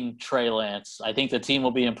beating Trey Lance. I think the team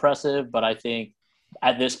will be impressive, but I think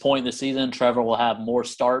at this point in the season, Trevor will have more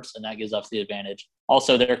starts, and that gives us the advantage.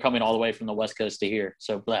 Also, they're coming all the way from the West Coast to here,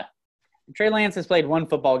 so blah. Trey Lance has played one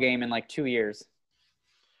football game in like 2 years.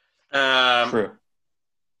 True.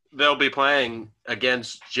 They'll be playing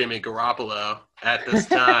against Jimmy Garoppolo at this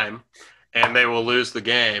time, and they will lose the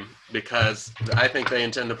game because I think they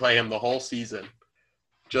intend to play him the whole season,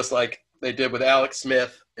 just like they did with Alex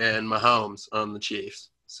Smith and Mahomes on the Chiefs.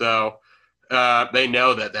 So they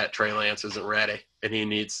know that Trey Lance isn't ready, and he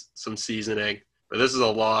needs some seasoning. But this is a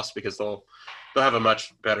loss because they'll have a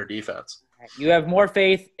much better defense. You have more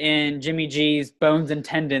faith in Jimmy G's bones and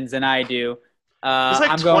tendons than I do. He's like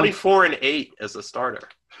I'm 24-8 as a starter.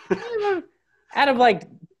 Out of like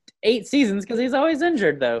 8 seasons because he's always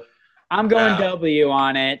injured, though. I'm going W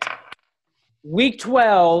on it. Week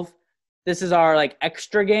 12, this is our like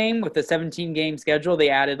extra game with the 17-game schedule. They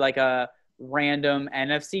added like a random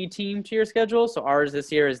NFC team to your schedule. So ours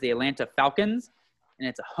this year is the Atlanta Falcons, and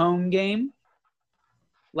it's a home game.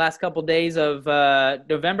 Last couple days of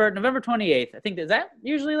November 28th. I think, is that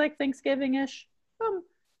usually like Thanksgiving-ish?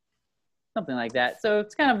 Something like that. So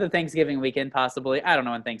it's kind of the Thanksgiving weekend, possibly. I don't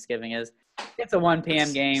know when Thanksgiving is. It's a 1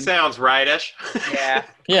 p.m. game. Sounds right-ish. Yeah.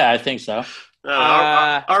 Yeah, I think so.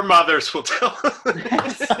 Our mothers will tell us.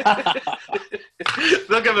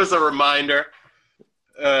 They'll give us a reminder.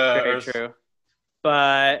 Very true.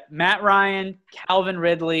 But Matt Ryan, Calvin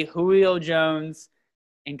Ridley, Julio Jones,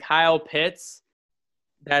 and Kyle Pitts.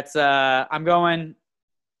 That's I'm going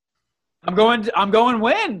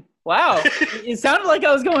win. Wow. It sounded like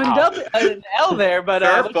I was going an L there, but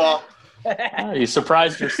curveball. Oh, you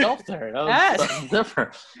surprised yourself there. That was something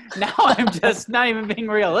different. Now I'm just not even being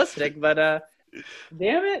realistic, but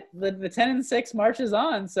damn it, the 10-6 marches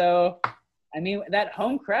on. So I mean, that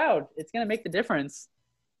home crowd, it's gonna make the difference.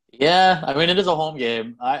 Yeah, I mean it is a home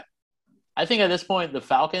game. I think at this point the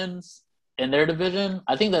Falcons in their division,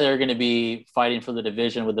 I think that they're going to be fighting for the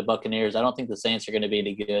division with the Buccaneers. I don't think the Saints are going to be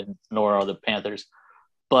any good, nor are the Panthers.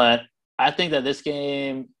 But I think that this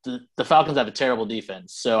game, the Falcons have a terrible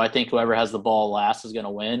defense. So I think whoever has the ball last is going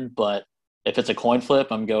to win. But if it's a coin flip,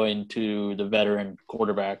 I'm going to the veteran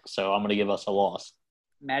quarterback. So I'm going to give us a loss.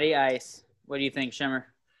 Matty Ice. What do you think, Shimmer?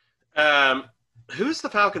 Who's the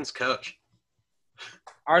Falcons coach?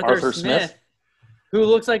 Arthur Smith. Who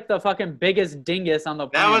looks like the fucking biggest dingus on the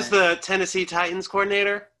planet. That was the Tennessee Titans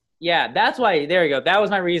coordinator? Yeah, that's why. There you go. That was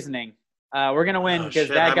my reasoning. We're going to win because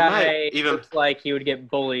that guy looks like he would get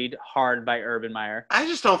bullied hard by Urban Meyer. I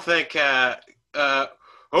just don't think I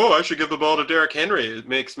should give the ball to Derrick Henry. It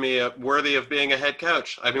makes me worthy of being a head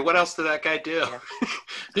coach. I mean, what else did that guy do? Yeah.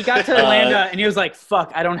 He got to Atlanta, and he was like,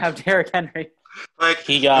 fuck, I don't have Derrick Henry. Like,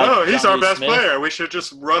 he's our best player. We should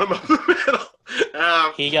just run him up the middle.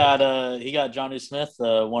 He got Johnny Smith,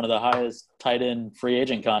 one of the highest tight end free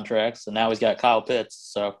agent contracts, and now he's got Kyle Pitts.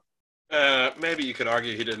 So maybe you could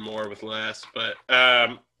argue he did more with less, but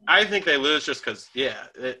I think they lose just because,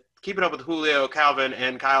 keeping up with Julio, Calvin,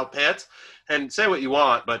 and Kyle Pitts, and say what you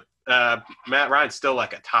want, but Matt Ryan's still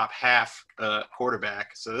like a top half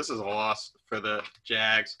quarterback, so this is a loss for the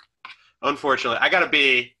Jags. Unfortunately, I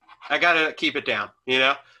gotta keep it down, you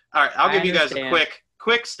know? All right, I'll give you guys a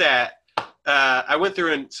quick stat. I went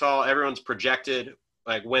through and saw everyone's projected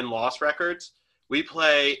like win-loss records. We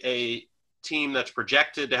play a team that's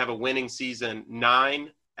projected to have a winning season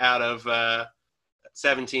 9 out of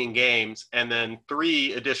 17 games, and then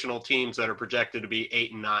 3 additional teams that are projected to be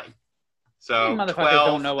 8 and 9. You So motherfuckers 12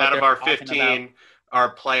 don't know what out of they're our talking 15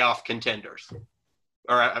 are playoff contenders,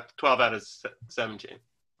 or 12 out of 17.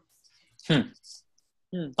 I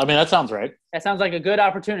mean, that sounds right. That sounds like a good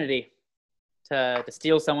opportunity to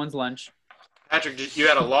steal someone's lunch. Patrick, you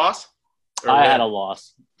had a loss? Or I win? had a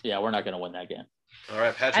loss. Yeah, we're not going to win that game. All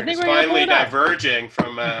right, Patrick think is we're gonna finally pull it off. diverging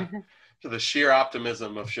from to the sheer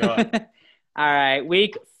optimism of Sean. All right,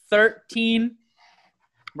 week 13,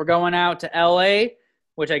 we're going out to LA,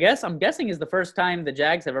 which I'm guessing is the first time the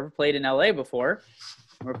Jags have ever played in LA before.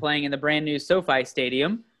 We're playing in the brand new SoFi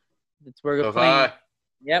Stadium. That's where we're playing.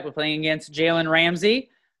 Yep, we're playing against Jalen Ramsey.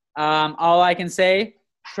 All I can say,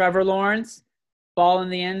 Trevor Lawrence, ball in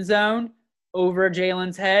the end zone, over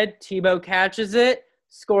Jalen's head. Tebow catches it,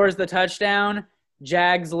 scores the touchdown.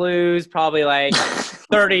 Jags lose probably like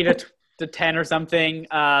 30 to 10 or something.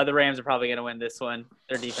 The Rams are probably going to win this one.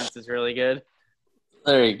 Their defense is really good.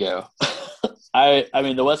 There you go. I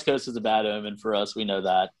mean, the West Coast is a bad omen for us. We know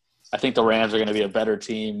that. I think the Rams are going to be a better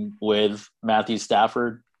team with Matthew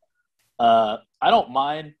Stafford. I don't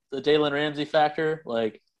mind the Jalen Ramsey factor.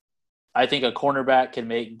 Like, I think a cornerback can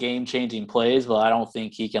make game-changing plays, but I don't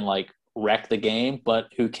think he can, like, wreck the game. But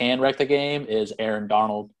who can wreck the game is Aaron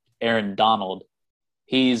Donald.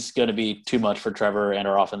 He's going to be too much for Trevor and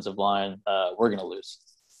our offensive line. We're going to lose.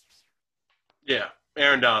 Yeah,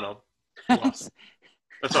 Aaron Donald. Lost.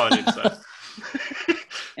 That's all I need to say.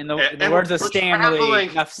 In the words of Stanley,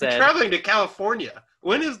 enough said. We're traveling to California.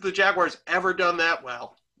 When has the Jaguars ever done that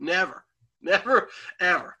well? Never,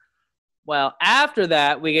 ever. Well, after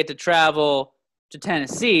that, we get to travel to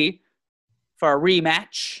Tennessee for a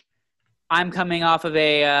rematch. I'm coming off of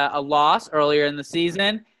a loss earlier in the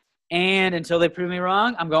season, and until they prove me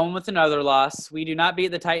wrong, I'm going with another loss. We do not beat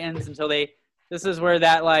the Titans until they – this is where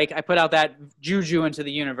that, like, I put out that juju into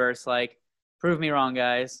the universe, like, prove me wrong,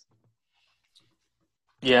 guys.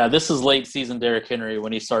 Yeah, this is late season Derrick Henry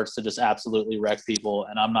when he starts to just absolutely wreck people,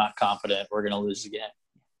 and I'm not confident we're going to lose again.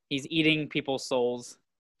 He's eating people's souls.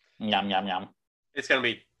 Yum, yum, yum. It's gonna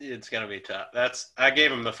be tough. I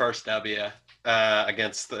gave him the first W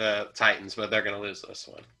against the Titans, but they're gonna lose this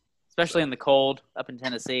one, especially in the cold up in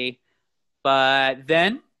Tennessee. But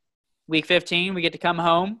then, week 15, we get to come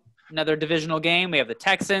home. Another divisional game. We have the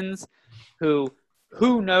Texans, who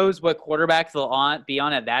knows what quarterback they'll be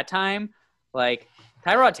on at that time. Like,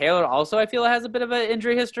 Tyrod Taylor also, I feel, has a bit of an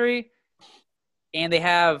injury history. And they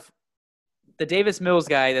have the Davis Mills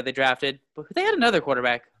guy that they drafted. But they had another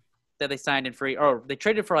quarterback that they signed in free. Or they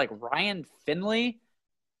traded for, like, Ryan Finley,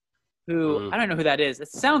 who I don't know who that is. It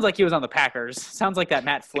sounds like he was on the Packers. Sounds like that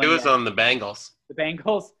Matt Flynn. He was guy. on the Bengals. The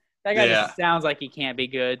Bengals? That guy just sounds like he can't be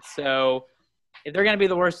good. So if they're going to be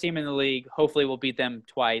the worst team in the league, hopefully we'll beat them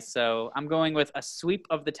twice. So I'm going with a sweep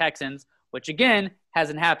of the Texans, which, again,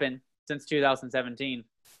 hasn't happened since 2017.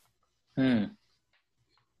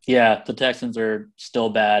 Yeah, the Texans are still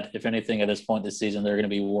bad. If anything, at this point this season, they're going to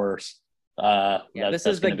be worse. This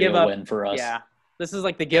is the give a up win for us. Yeah, this is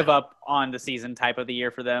like the give up on the season type of the year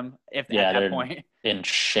for them. At that point, in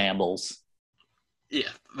shambles. Yeah,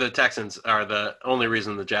 the Texans are the only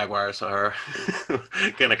reason the Jaguars are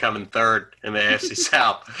going to come in third in the AFC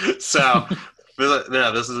South. So,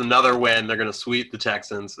 this is another win. They're going to sweep the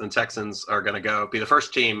Texans, and Texans are going to be the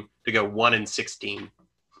first team to go 1-16.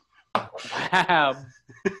 Wow,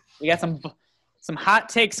 we got some hot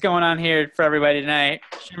takes going on here for everybody tonight.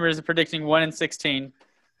 Shimmer is predicting 1-16.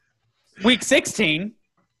 Week 16.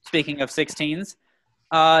 Speaking of 16s.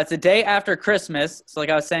 It's a day after Christmas. So like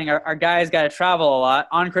I was saying, our guys got to travel a lot.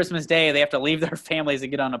 On Christmas Day, they have to leave their families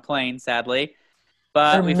and get on a plane, sadly.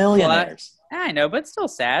 But they're millionaires. I know, but still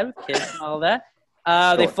sad with kids and all that.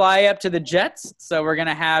 Sure. They fly up to the Jets. So we're going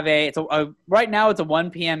to have right now it's a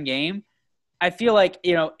 1 p.m. game. I feel like,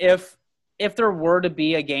 if there were to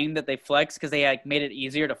be a game that they flex, because they made it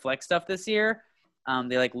easier to flex stuff this year,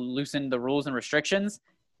 they loosened the rules and restrictions.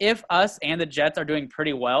 If us and the Jets are doing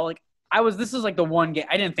pretty well, this is like the one game.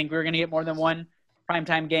 I didn't think we were going to get more than one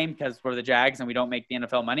primetime game because we're the Jags and we don't make the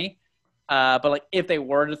NFL money. But if they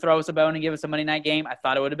were to throw us a bone and give us a Monday night game, I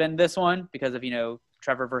thought it would have been this one because of,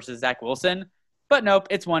 Trevor versus Zach Wilson. But nope,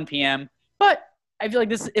 it's 1 p.m. But I feel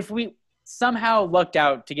like if we somehow lucked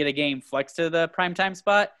out to get a game flexed to the primetime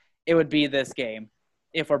spot, it would be this game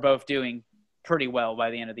if we're both doing pretty well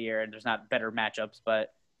by the end of the year and there's not better matchups.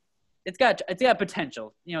 But it's got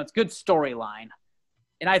potential. It's good storyline.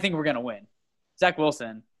 And I think we're going to win. Zach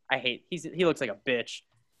Wilson, he looks like a bitch.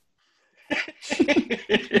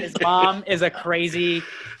 His mom is a crazy.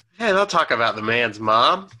 Hey, they'll talk about the man's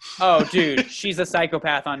mom. Oh, dude, she's a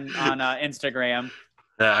psychopath on Instagram.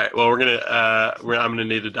 All right. Well, I'm gonna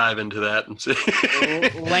need to dive into that and see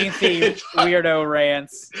Lengthy weirdo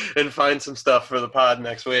rants. and find some stuff for the pod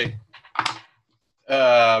next week.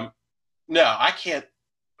 No, I can't.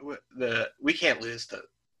 We can't lose to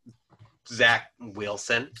Zach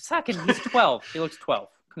Wilson. Second, he's 12. He looks 12.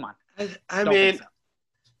 Come on. I Don't mean, think so.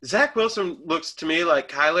 Zach Wilson looks to me like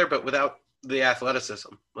Kyler, but without the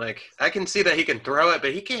athleticism. Like, I can see that he can throw it,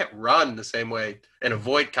 but he can't run the same way and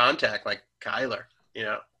avoid contact like Kyler. You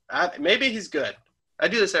know, maybe he's good. I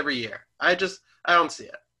do this every year. I don't see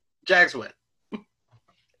it. Jags win.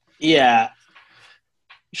 Yeah.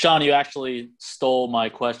 Sean, you actually stole my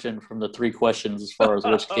question from the 3 questions as far as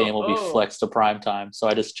which game will be flexed to primetime, so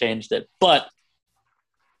I just changed it. But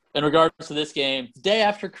in regards to this game, day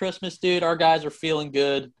after Christmas, dude, our guys are feeling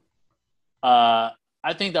good.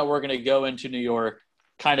 I think that we're going to go into New York,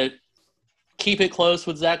 kind of keep it close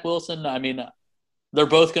with Zach Wilson. I mean, they're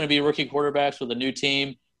both going to be rookie quarterbacks with a new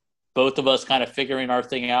team, both of us kind of figuring our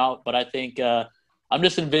thing out. But I think I'm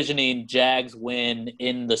just envisioning Jags win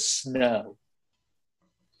in the snow.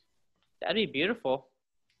 That'd be beautiful.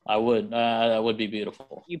 I would. That would be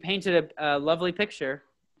beautiful. You painted a lovely picture.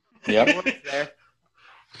 Yep. There.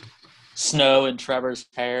 Snow in Trevor's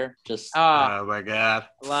hair, just Oh, my God.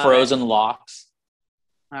 frozen locks.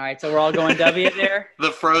 All right, so we're all going W there.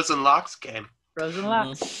 The Frozen Locks game. Frozen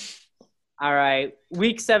locks. All right,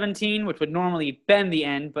 week 17, which would normally been the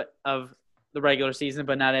end of the regular season,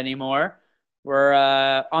 but not anymore. We're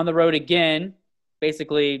on the road again,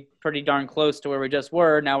 basically pretty darn close to where we just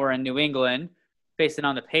were. Now we're in New England, facing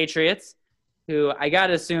on the Patriots, who I got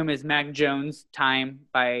to assume is Mac Jones' time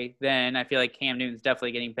by then. I feel like Cam Newton's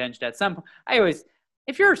definitely getting benched at some point.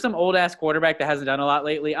 If you're some old-ass quarterback that hasn't done a lot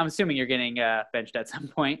lately, I'm assuming you're getting benched at some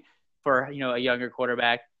point for, a younger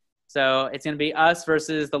quarterback. So it's going to be us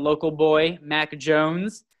versus the local boy, Mac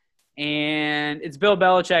Jones. And it's Bill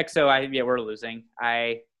Belichick, so we're losing.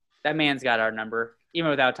 That man's got our number. Even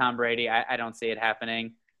without Tom Brady, I don't see it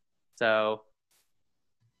happening. So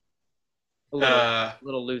a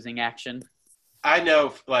little losing action. I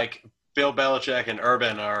know, like, Bill Belichick and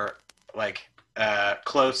Urban are, like,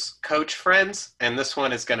 close coach friends, and this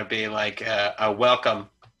one is going to be, like, a welcome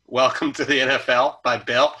to the NFL by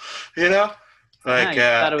Bill, Like,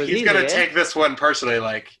 he's going to take this one personally.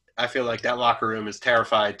 Like, I feel like that locker room is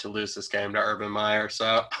terrified to lose this game to Urban Meyer,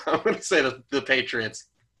 so I'm going to say the Patriots,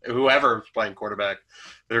 whoever's playing quarterback,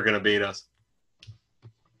 they're going to beat us.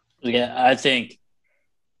 Yeah, I think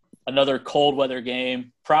another cold weather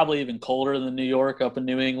game, probably even colder than New York up in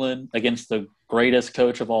New England, against the greatest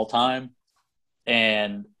coach of all time.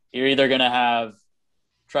 And you're either going to have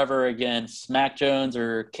Trevor against Mac Jones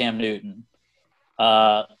or Cam Newton.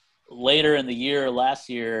 Later in the year, last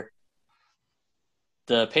year,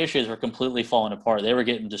 the Patriots were completely falling apart. They were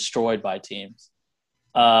getting destroyed by teams.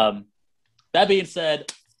 That being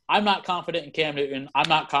said, I'm not confident in Cam Newton. I'm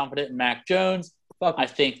not confident in Mac Jones. I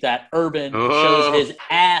think that Urban shows his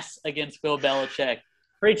ass against Bill Belichick,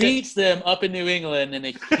 beats them up in New England in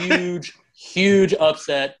a huge, huge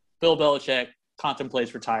upset. Bill Belichick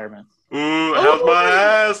contemplates retirement. Ooh, how's my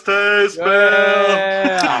ass taste, Bill?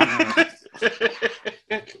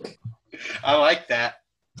 I like that.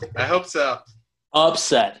 I hope so.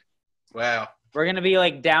 Upset. Wow. We're going to be,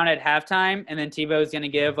 like, down at halftime, and then Tebow's going to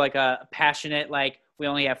give, like, a passionate, like, we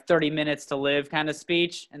only have 30 minutes to live kind of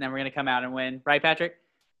speech, and then we're going to come out and win. Right, Patrick?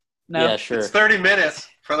 No? Yeah, sure. It's 30 minutes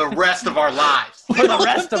for the rest of our lives. For the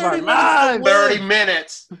rest of our lives. 30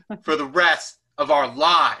 minutes for the rest of our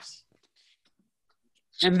lives.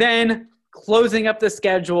 And then closing up the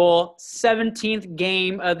schedule, 17th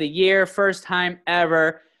game of the year, first time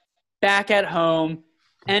ever, back at home,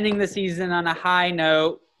 ending the season on a high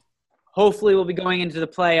note. Hopefully we'll be going into the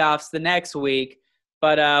playoffs the next week.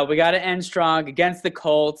 But we got to end strong against the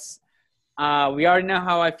Colts. We already know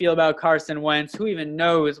how I feel about Carson Wentz. Who even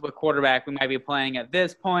knows what quarterback we might be playing at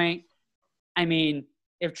this point? I mean,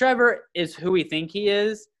 if Trevor is who we think he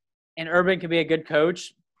is and Urban can be a good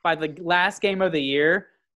coach, by the last game of the year,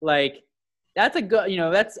 like, that's a good,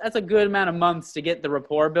 that's a good amount of months to get the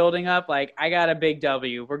rapport building up. Like, I got a big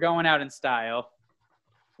W. We're going out in style.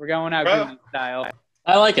 We're going out in style.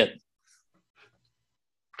 I like it.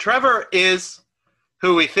 Trevor is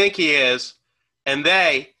who we think he is, and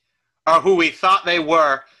they are who we thought they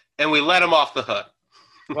were, and we let him off the hook.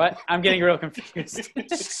 What? I'm getting real confused.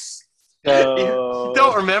 You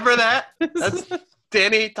don't remember that? That's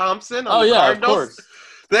Danny Thompson on the Cardinals? Of course.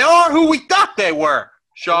 They are who we thought they were,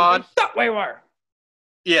 Sean. Thought we were.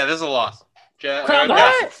 Yeah, this is a loss. Just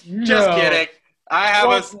No. kidding. I have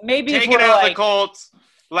us maybe taking out the Colts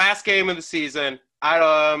last game of the season.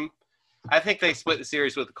 I think they split the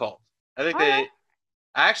series with the Colts. I think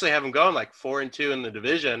I actually have them going like 4-2 in the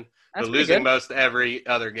division, That's but pretty losing good. most every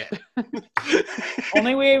other game.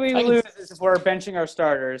 Only way we I can- lose is if we're benching our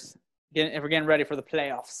starters. If we're getting ready for the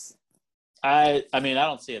playoffs. I mean, I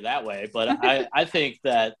don't see it that way, but I think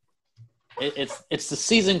that it's the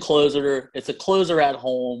season closer. It's a closer at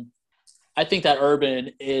home. I think that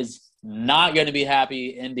Urban is not going to be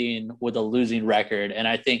happy ending with a losing record, and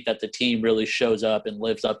I think that the team really shows up and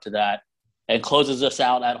lives up to that and closes us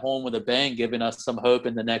out at home with a bang, giving us some hope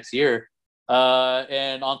in the next year.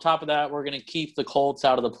 And on top of that, we're going to keep the Colts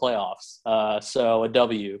out of the playoffs. So a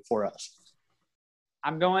W for us.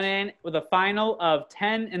 I'm going in with a final of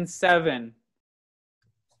 10-7.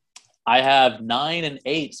 I have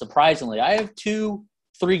 9-8. Surprisingly, I have 2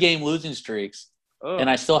 3-game losing streaks, Oh, and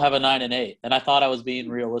I still have a 9-8. And I thought I was being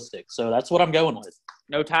realistic, so that's what I'm going with.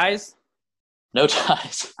 no ties? No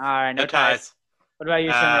ties. All right, no No ties. ties. What about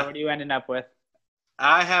you, Shimmer? What are you ending up with?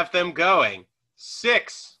 I have them going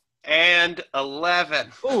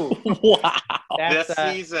 6-11 Ooh, Wow. that's this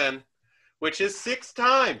season, which is 6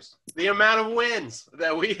 times the amount of wins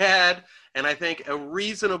that we had, and I think a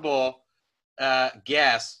reasonable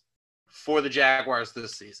guess for the Jaguars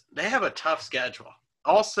this season. They have a tough schedule.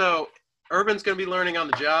 Also, Urban's going to be learning on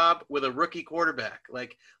the job with a rookie quarterback.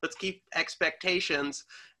 Like, let's keep expectations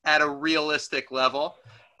at a realistic level.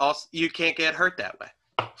 Also, you can't get hurt that way.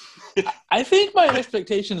 I think my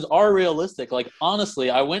expectations are realistic. Like, honestly,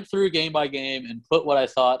 I went through game by game and put what I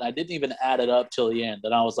thought. I didn't even add it up till the end.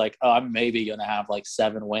 And I was like, oh, I'm maybe going to have like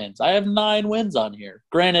 7 wins. I have 9 wins on here.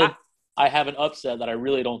 Granted, I have an upset that I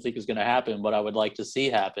really don't think is going to happen, but I would like to see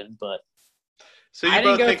happen. But So I you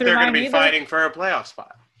didn't both go think through they're going to mine be either. fighting for a playoff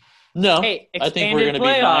spot? no, Hey, I think we're going expanded to be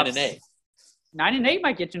playoffs. 9-8. 9-8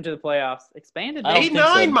 might get you into the playoffs. Expanded. I don't baby. think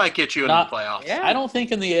so. 8-9 might get you into Not- the playoffs. Yeah. I don't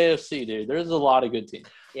think in the AFC, dude. There's a lot of good teams.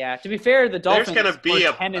 Yeah. To be fair, the There's Dolphins gonna be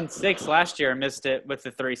were a- 10-6 last year and missed it with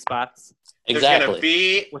the 3 spots. There's going Exactly. to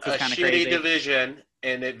be Which a is kinda shitty crazy. division,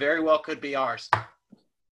 and it very well could be ours.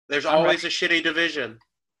 There's I'm always a shitty division,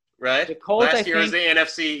 right? The Colts, Last I year was think- the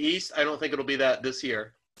NFC East. I don't think it'll be that this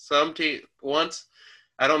year. Some team once,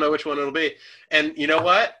 I don't know which one it'll be. And you know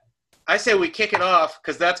what? I say we kick it off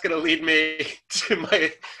because that's going to lead me to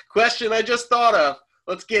my question I just thought of.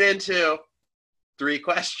 Let's get into 3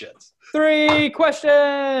 questions. 3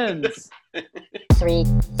 questions. Three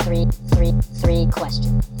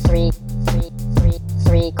question. Three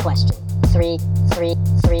question.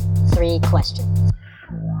 Three question.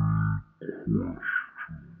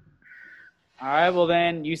 All right. Well,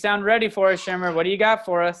 then you sound ready for us, Shimmer. What do you got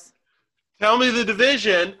for us? Tell me the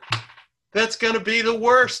division that's going to be the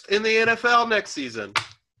worst in the NFL next season.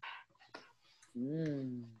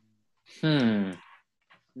 Hmm.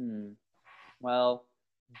 Well,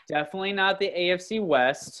 definitely not the AFC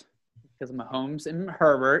West because of Mahomes and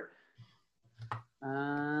Herbert.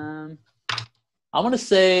 I'm going to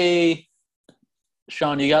say,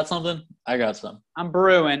 Sean, you got something? I got some. I'm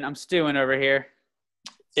brewing. I'm stewing over here.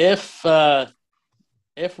 If Rodgers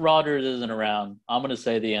isn't around, I'm going to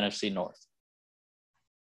say the NFC North.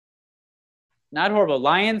 Not horrible.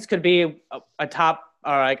 Lions could be a top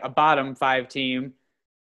or like a bottom 5 team.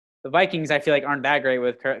 The Vikings, I feel like, aren't that great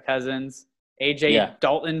with Kirk Cousins. AJ Yeah.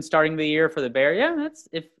 Dalton starting the year for the Bears. Yeah, that's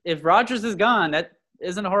if Rodgers is gone, that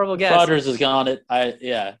isn't a horrible guess. Rodgers is gone. So I I think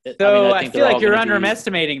feel they're like all you're gonna be-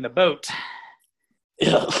 underestimating the boat.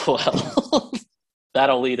 Yeah, well,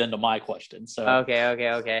 that'll lead into my question. So Okay.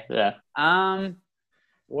 yeah,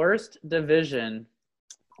 Worst division.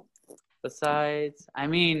 Besides, I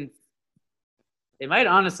mean, it might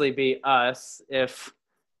honestly be us if,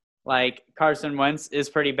 like, Carson Wentz is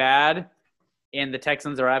pretty bad, and the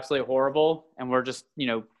Texans are absolutely horrible, and we're just,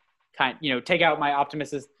 take out my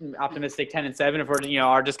optimistic 10-7 if we're,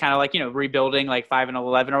 are just kind of like, rebuilding like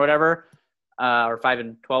 5-11 or whatever, or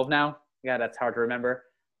 5-12 now. Yeah, that's hard to remember.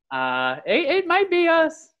 It might be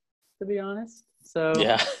us, to be honest. So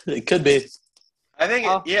yeah, it could be. I think,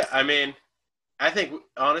 Oh. I think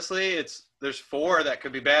honestly, there's 4 that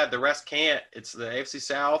could be bad. The rest can't. It's the AFC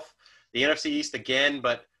South, the NFC East again,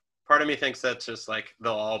 but part of me thinks that's just like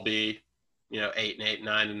they'll all be, 8-8,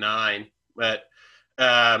 9-9, but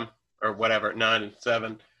or whatever,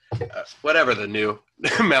 9-7, whatever the new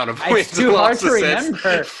amount of It's wins too and hard to losses is.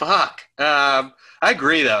 remember. Fuck. I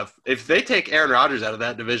agree though. If they take Aaron Rodgers out of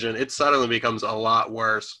that division, it suddenly becomes a lot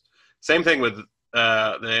worse. Same thing with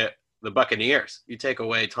the Buccaneers. You take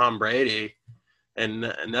away Tom Brady, and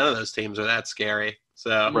none of those teams are that scary.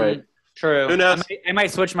 So Right. True. Who knows? I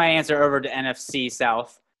might switch my answer over to NFC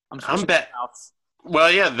South. I'm switching bet- to South.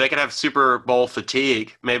 well, yeah, they could have Super Bowl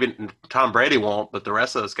fatigue. Maybe Tom Brady won't, but the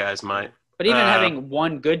rest of those guys might. But even Uh, having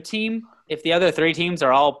one good team if the other three teams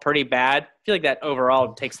are all pretty bad, I feel like that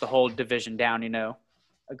overall takes the whole division down, a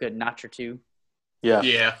good notch or two. Yeah.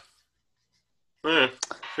 Yeah.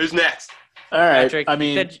 Who's next? All right. Patrick, I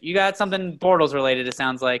mean, you got something Bortles related, it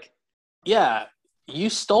sounds like. yeah, you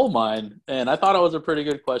stole mine, and I thought it was a pretty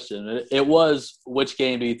good question. It was, which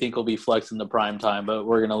game do you think will be flexed in the prime time, but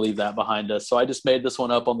we're going to leave that behind us. So I just made this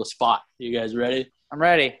one up on the spot. You guys ready? I'm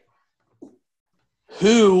ready.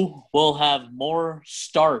 Who will have more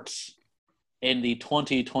starts in the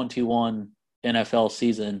 2021 NFL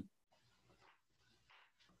season?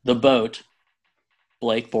 The boat,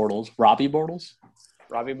 Blake Bortles, Robbie Bortles,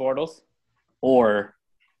 or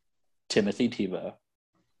Timothy Tebow?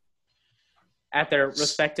 At their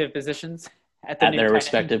respective positions? At their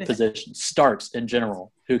respective positions. Starts in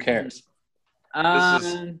general. Who cares?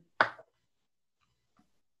 It's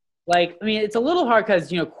a little hard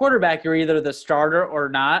because, quarterback, you're either the starter or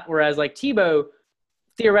not. Whereas, Tebow,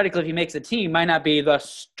 theoretically, if he makes a team, might not be the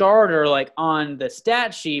starter, on the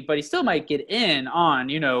stat sheet, but he still might get in on,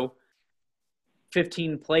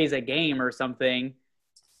 15 plays a game or something.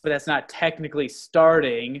 But that's not technically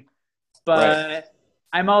starting. But Right.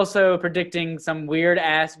 I'm also predicting some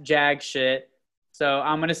weird-ass Jag shit. So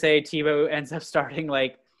I'm going to say Tebow ends up starting,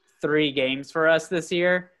 3 games for us this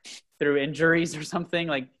year through injuries or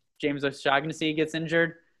something. James O'Shaughnessy gets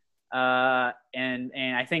injured. And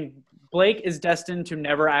I think Blake is destined to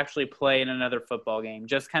never actually play in another football game,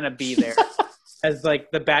 just kind of be there as,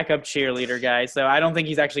 the backup cheerleader guy. So I don't think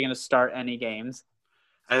he's actually going to start any games.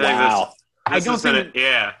 I think Wow. I don't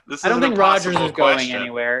think Rodgers is going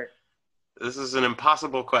anywhere. This is an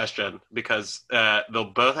impossible question because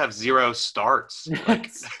they'll both have 0 starts.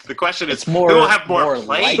 The question is, It's more, who will have more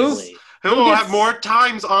plays? likely. Who will have more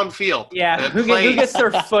times on field? Yeah, who gets their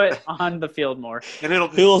foot on the field more? And it'll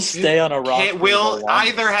Who will stay on a roster? will the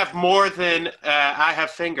either longest? have more than I have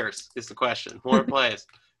fingers is the question. More plays.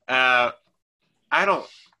 I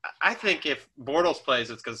think if Bortles plays,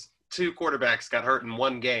 it's because 2 quarterbacks got hurt in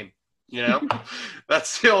 1 game.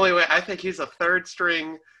 That's the only way. I think he's a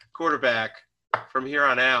 3rd-string quarterback from here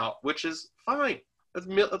on out, which is fine.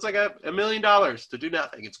 That's like $1 million to do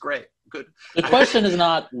nothing. It's great. Good. The question is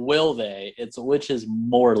not will they, it's which is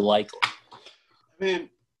more likely. I mean,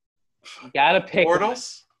 You gotta pick one.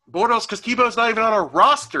 Bortles, because Tebow's not even on our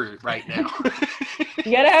roster right now.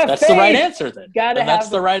 You gotta have That's faith. the right answer then. Gotta Then that's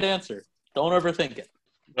have the right answer. Don't overthink it.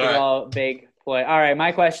 Big play. All right,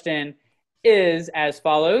 my question is as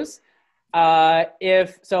follows.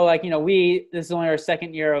 This is only our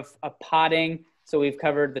 2nd year of potting, so we've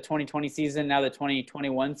covered the 2020 season, now the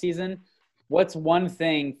 2021 season. What's one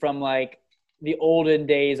thing from the olden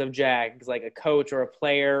days of Jags, like a coach or a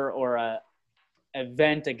player or a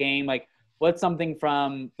event, a game, what's something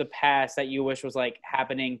from the past that you wish was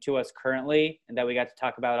happening to us currently and that we got to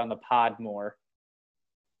talk about on the pod more?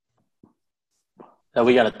 That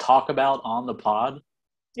we got to talk about on the pod?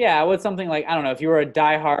 Yeah, what's something I don't know, if you were a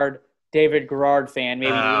diehard David Garrard fan,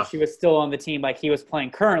 maybe you wish he was still on the team he was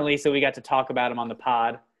playing currently, so we got to talk about him on the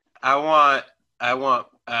pod.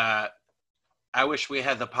 I wish we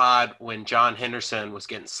had the pod when John Henderson was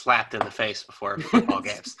getting slapped in the face before football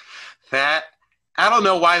games. That, I don't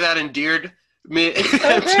know why that endeared me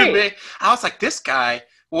to me. I was like, this guy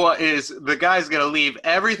is the guy's going to leave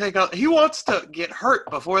everything else. He wants to get hurt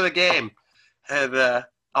before the game. And I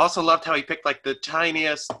also loved how he picked the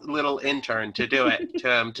tiniest little intern to do it to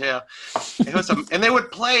him too. It was and they would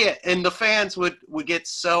play it, and the fans would get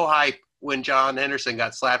so hyped when John Henderson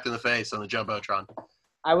got slapped in the face on the Jumbotron.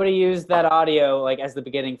 I would have used that audio as the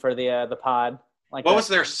beginning for the pod. What was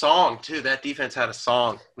their song too? That defense had a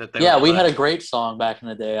song that they. Yeah, would we play. had a great song back in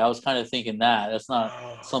the day. I was kind of thinking that. That's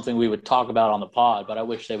not something we would talk about on the pod, but I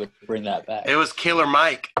wish they would bring that back. It was Killer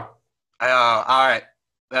Mike. All right.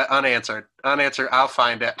 Unanswered. I'll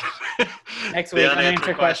find it. Next week,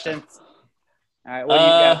 unanswered questions. All right, what do you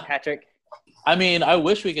got, Patrick? I mean, I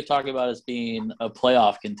wish we could talk about us being a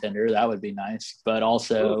playoff contender. That would be nice. But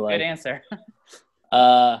also, good answer.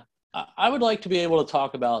 I would like to be able to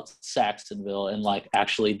talk about Saxonville and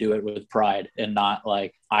actually do it with pride and not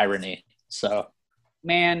irony. So,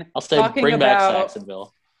 man, I'll say bring back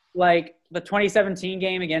Saxonville. The 2017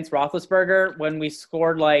 game against Roethlisberger when we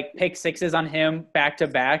scored pick sixes on him back to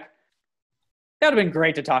back. That would have been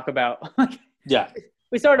great to talk about. Yeah.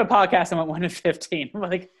 We started a podcast and went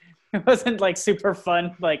 1-15. It wasn't super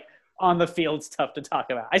fun, on the field stuff to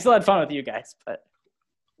talk about. I still had fun with you guys, but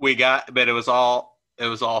it was all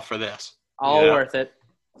for this. All worth it.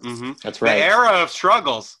 Mm-hmm. That's right. The era of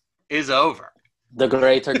struggles is over. The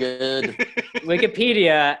greats are good.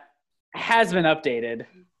 Wikipedia has been updated.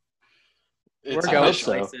 We're going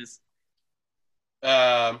places.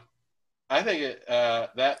 All I think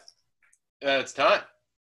it's time.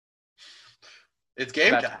 It's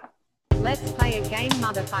game time. Let's play a game,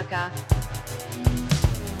 motherfucker.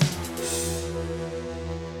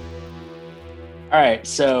 All right,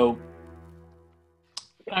 so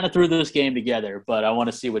kind of threw this game together, but I want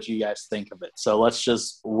to see what you guys think of it. So let's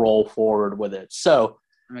just roll forward with it. So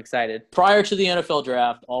I'm excited. prior to the NFL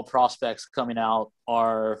draft, all prospects coming out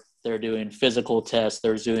they're doing physical tests.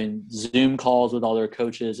 They're doing Zoom calls with all their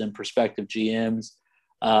coaches and prospective GMs.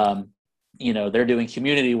 They're doing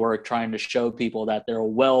community work trying to show people that they're a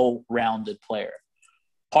well-rounded player.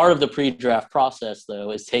 Part of the pre-draft process,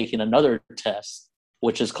 though, is taking another test,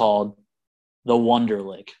 which is called the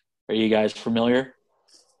Wonderlic. Are you guys familiar?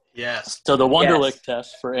 Yes. So the Wonderlic Yes.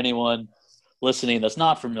 test, for anyone listening that's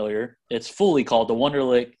not familiar, it's fully called the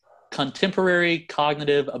Wonderlic Contemporary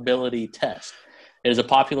Cognitive Ability Test. It is a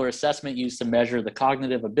popular assessment used to measure the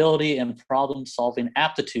cognitive ability and problem-solving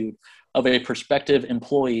aptitude of a prospective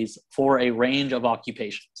employees for a range of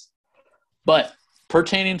occupations. But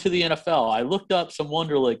pertaining to the NFL, I looked up some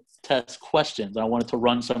Wonderlic test questions. I wanted to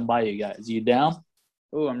run some by you guys. You down?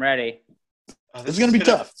 Ooh, I'm ready. Oh, This is going to be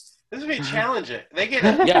tough. This is going to be challenging. They get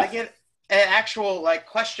Yeah. they get an actual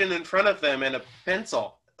question in front of them and a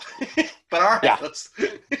pencil. But all right, Yeah. it's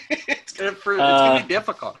going to be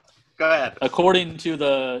difficult. Go ahead. According to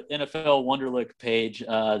the NFL Wonderlic page,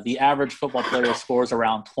 the average football player scores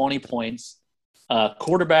around 20 points.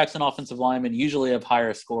 Quarterbacks and offensive linemen usually have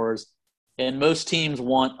higher scores, and most teams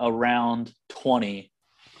want around 20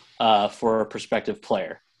 for a prospective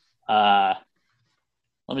player.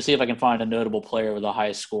 Let me see if I can find a notable player with the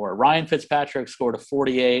highest score. Ryan Fitzpatrick scored a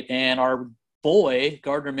 48, and our boy,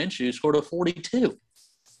 Gardner Minshew, scored a 42.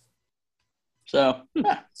 So,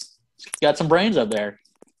 got some brains up there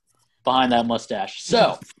behind that mustache.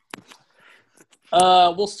 So,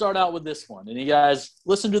 we'll start out with this one. And you guys,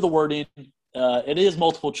 listen to the wording. It is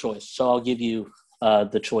multiple choice, so I'll give you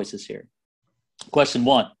the choices here. Question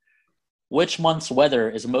 1. Which month's weather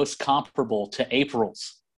is most comparable to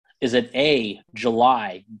April's? Is it A,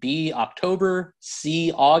 July, B, October,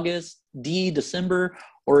 C, August, D, December,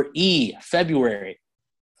 or E, February?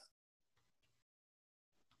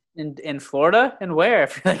 In Florida? And where? I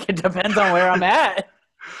feel like it depends on where I'm at.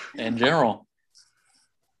 In general.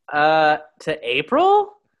 To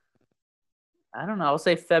April? I don't know. I'll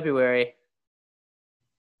say February.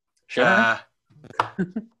 Sure.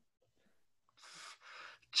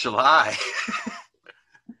 July.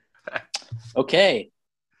 Okay.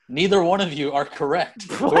 Neither one of you are correct.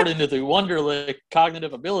 According to the Wonderlic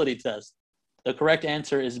Cognitive Ability Test, the correct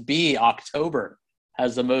answer is B, October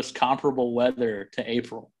has the most comparable weather to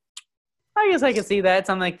April. I guess I can see that. It's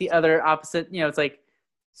on like the other opposite. It's like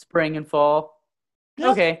spring and fall.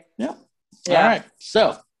 Yeah. Okay. Yeah. Yeah. All right.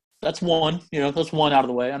 So that's one. That's one out of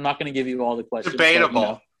the way. I'm not going to give you all the questions. Debatable.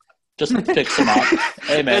 But, just pick some up.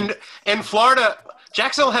 Hey, man. And in Florida,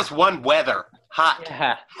 Jacksonville has one weather. Hot.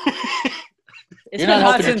 Yeah. It's You're been not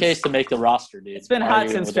hot helping your since case to make the roster, dude. it's been hot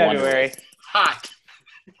Arguing since with the Wonderlic. February. Hot.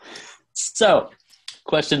 So,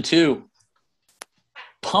 question 2.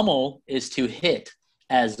 Pummel is to hit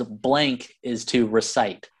as blank is to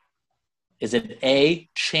recite. Is it A,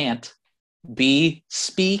 chant, B,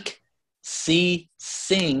 speak, C,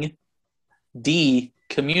 sing, D,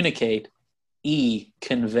 communicate, E,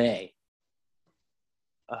 convey?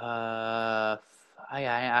 I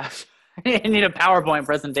need a PowerPoint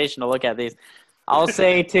presentation to look at these. I'll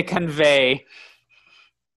say to convey.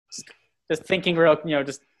 Just thinking real,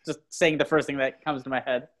 just saying the first thing that comes to my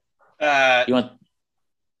head. You want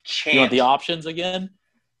Chant. the options again?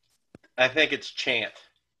 I think it's chant.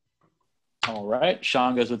 All right.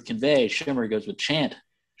 Sean goes with convey. Shimmer goes with chant.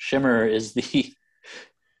 Shimmer is the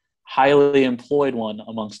highly employed one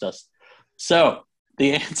amongst us. So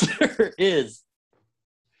the answer is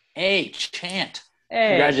A, chant. Hey,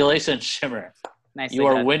 Congratulations, Shimmer. nicely You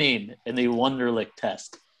are done. winning in the Wonderlic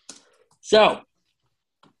test. So,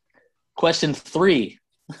 question 3.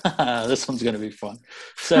 This one's going to be fun.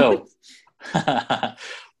 So,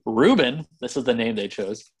 Ruben, this is the name they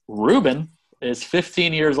chose. Ruben is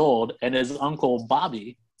 15 years old, and his uncle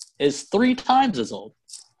Bobby is 3 times as old.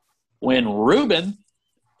 When Ruben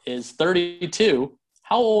is 32,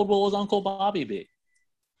 how old will his uncle Bobby be?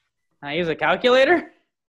 Can I use a calculator?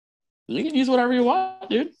 You can use whatever you want,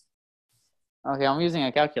 dude. Okay, I'm using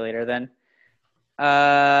a calculator then.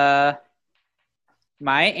 My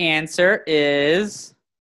answer is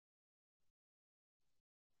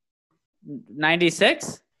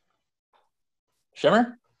 96.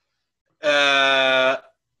 Shimmer?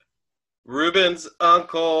 Ruben's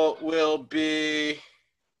uncle will be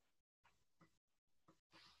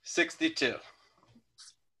 62.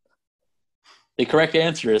 The correct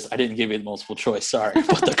answer is, I didn't give you the multiple choice, sorry.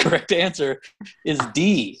 But the correct answer is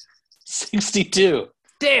D, 62.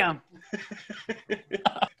 Damn.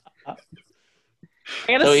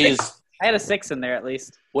 I had a 6 in there at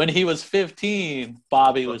least. When he was 15,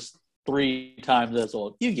 Bobby was 3 times as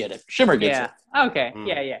old. You get it. Shimmer gets it. Yeah. Okay.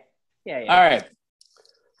 Yeah. All right.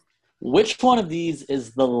 Which one of these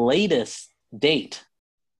is the latest date?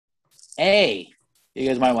 A, you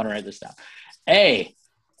guys might want to write this down. A,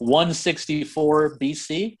 164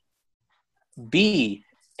 BC. B,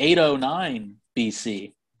 809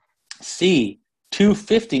 BC. C,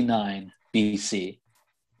 259 BC.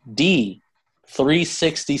 D,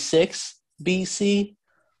 366 BC.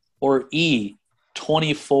 Or E,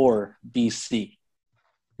 24 BC.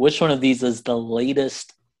 Which one of these is the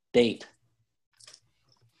latest date?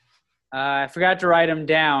 I forgot to write them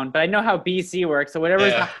down, but I know how BC works. So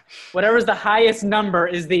whatever's the highest number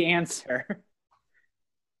is the answer.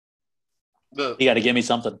 You got to give me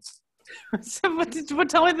something. So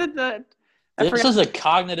tell me This is a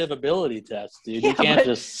cognitive ability test, dude. Yeah, you can't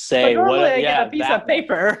just say but what. I get a piece of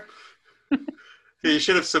paper. You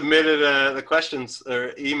should have submitted the questions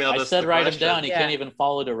or emailed us. I said the write them question. down. You can't even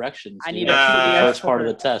follow directions. I dude. need That's a the first part of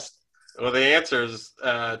the test. Well, the answer is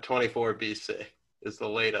 24 BC is the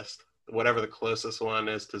latest. Whatever the closest one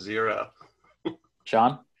is to 0.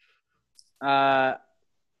 Sean?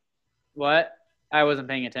 What? I wasn't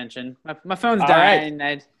paying attention. My phone's All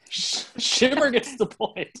dying. Shimmer gets the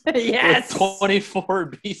point. Yes. With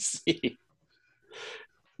 24 BC.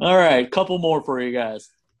 All right, couple more for you guys.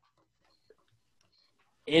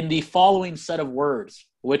 In the following set of words,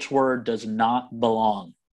 which word does not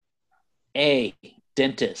belong? A,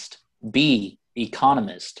 dentist. B,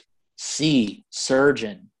 economist. C,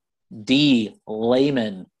 surgeon. D,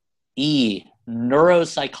 layman. E,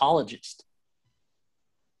 neuropsychologist.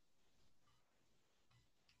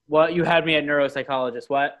 What? You had me at neuropsychologist.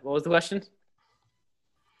 What was the question?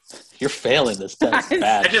 You're failing this test.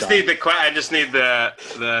 Bad, I just Sean. need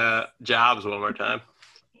the jobs one more time.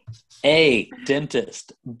 A,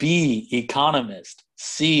 dentist. B, economist.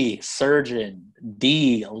 C, surgeon.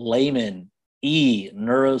 D, layman. E,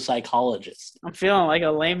 neuropsychologist. I'm feeling like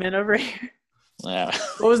a layman over here. Yeah.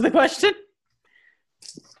 What was the question?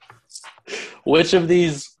 Which of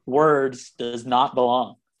these words does not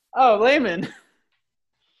belong? Oh, layman.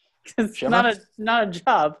 It's Shimmer? not a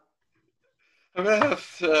job. I'm gonna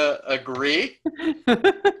have to agree.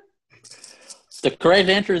 The correct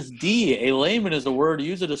answer is D. A layman is a word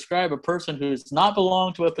used to describe a person who does not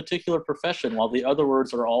belong to a particular profession, while the other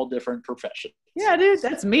words are all different professions. Yeah, dude,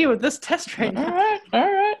 that's me with this test right now.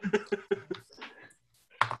 All right.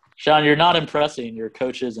 Sean, you're not impressing your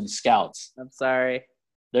coaches and scouts. I'm sorry.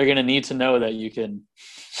 They're going to need to know that you can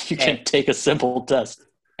take a simple test.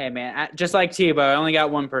 Hey, man, just like Tebow, I only got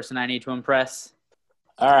one person I need to impress.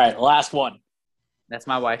 All right, last one. That's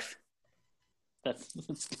my wife. That's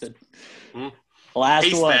good. Hmm. Last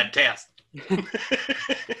Ace one. that test.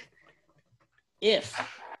 If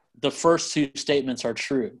the first two statements are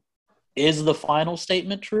true, is the final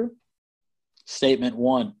statement true? Statement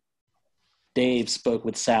 1, Dave spoke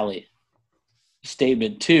with Sally.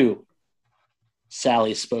 Statement 2,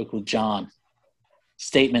 Sally spoke with John.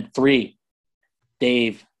 Statement 3,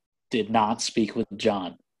 Dave did not speak with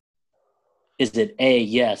John. Is it A,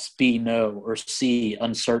 yes, B, no, or C,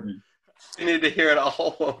 uncertain? You need to hear it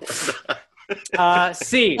all one more time.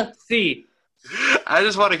 C. I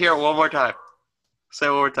just want to hear it one more time. Say it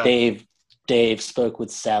one more time. Dave spoke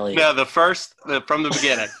with Sally. No, from the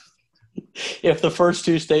beginning. If the first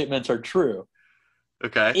two statements are true,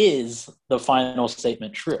 Okay. is the final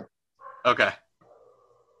statement true? Okay.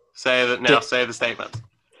 Say the statement.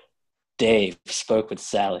 Dave spoke with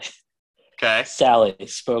Sally. Okay. Sally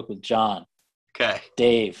spoke with John. Okay.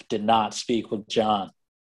 Dave did not speak with John.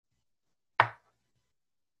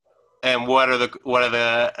 And what are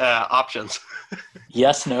the options?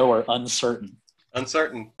 Yes, no, or uncertain.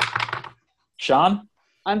 Uncertain. Sean?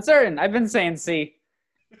 Uncertain. I've been saying C.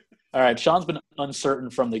 All right, Sean's been uncertain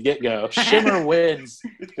from the get-go. Shimmer wins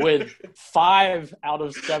with 5 out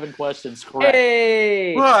of 7 questions correct.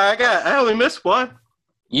 Hey! Well, I only missed one.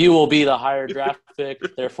 You will be the higher draft pick,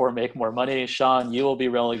 therefore make more money. Sean, you will be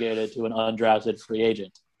relegated to an undrafted free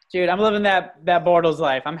agent. Dude, I'm living that Bortles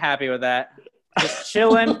life. I'm happy with that. Just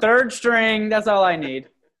chilling, third string. That's all I need.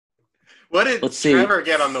 What did Let's see. Trevor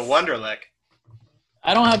get on the Wonderlic?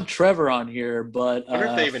 I don't have Trevor on here, but I wonder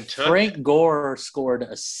if they even took Frank Gore scored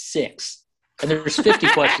a 6. And there's 50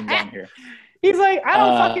 questions on here. He's like, I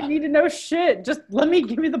don't fucking need to know shit. Just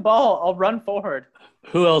give me the ball. I'll run forward.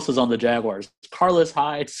 Who else is on the Jaguars? Carlos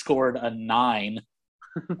Hyde scored a 9.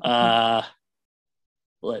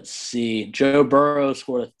 Let's see. Joe Burrow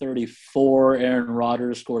scored a 34. Aaron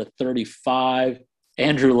Rodgers scored a 35.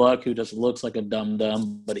 Andrew Luck, who just looks like a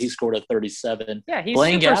dum-dum, but he scored a 37. Yeah, he's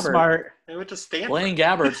Blaine super Gabbert. smart. They went to Stanford. Blaine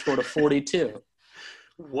Gabbert scored a 42.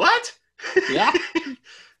 What? Yeah.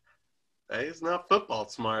 He's not football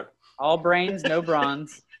smart. All brains, no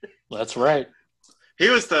bronze. That's right. He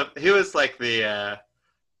was like the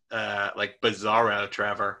like Bizarro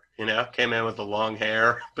Trevor, came in with the long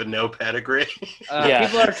hair but no pedigree. Yeah.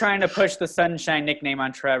 People are trying to push the Sunshine nickname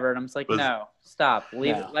on Trevor, and I'm just like, no, stop,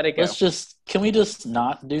 leave it, let it go. Can we just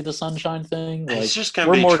not do the Sunshine thing? Like, It's just gonna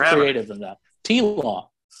we're be more Trevor. creative than that. T-Law.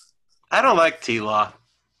 I don't like T-Law.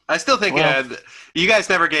 I still think Well- you guys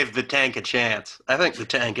never gave the Tank a chance. I think the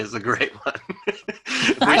Tank is the great one.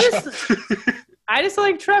 I just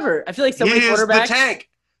like Trevor. I feel like so many He is the quarterbacks. Tank.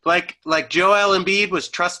 Like Joel Embiid was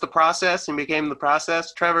trust the process and became the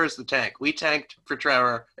process. Trevor is the Tank. We tanked for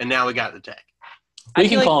Trevor, and now we got the Tank. I We feel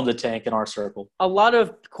can like call him the Tank in our circle. a lot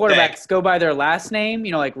of quarterbacks Tank. go by their last name,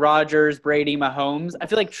 like Rodgers, Brady, Mahomes. I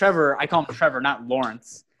feel like Trevor, I call him Trevor, not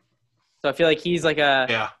Lawrence. So I feel like he's like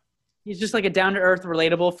he's just like a down-to-earth,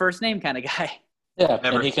 relatable first name kind of guy. Yeah,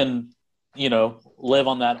 Never. and he can, live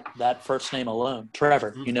on that first name alone.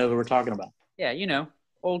 Trevor, you know who we're talking about. Yeah,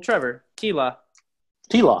 old Trevor, Tila.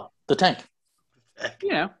 T-Law, the Tank.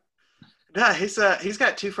 No, he's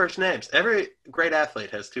got two first names. Every great athlete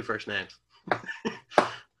has two first names.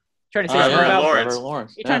 Trying to say Oh, something Trevor about. Lawrence. Trevor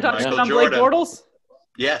Lawrence. You trying to talk Michael shit on Blake Jordan. Bortles?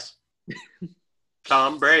 Yes.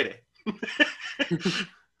 Tom Brady.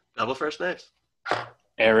 Double first names.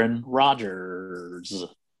 Aaron Rodgers.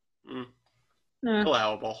 Nah.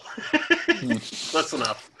 Allowable. That's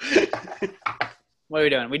enough. What are we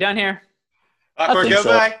doing? We done here? Awkward think so.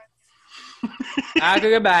 goodbye.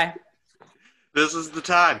 Goodbye. This is the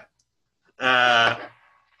time. Gonna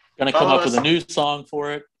come Follow up with us. a new song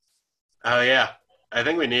for it. Oh yeah. I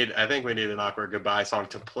think we need an awkward goodbye song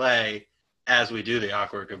to play as we do the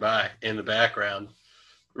awkward goodbye in the background.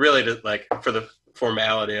 Really for the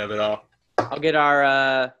formality of it all. I'll get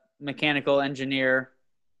our mechanical engineer.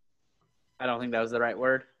 I don't think that was the right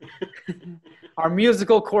word. Our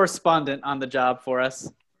musical correspondent on the job for us.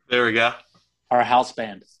 There we go. Our house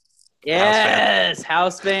band. Yes,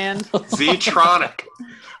 house band. Z-Tronic.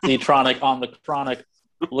 Z-Tronic on the Chronic.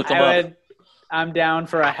 Look them up. I'm down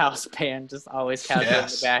for a house band. Just always couch in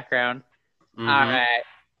Yes. the background. Mhm. All right.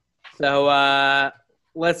 So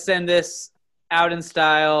let's send this out in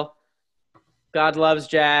style. God loves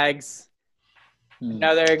Jags.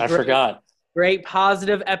 Another I forgot. great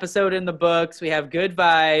positive episode in the books. We have good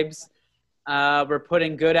vibes. We're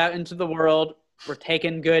putting good out into the world. We're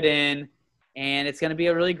taking good in. And it's going to be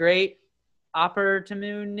a really great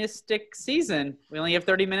opportunistic season. We only have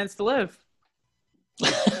 30 minutes to live.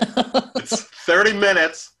 It's 30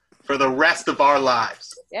 minutes for the rest of our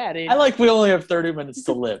lives. Yeah, dude. I like we only have 30 minutes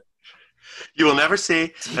to live. You will never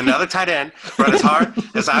see another tight end run as hard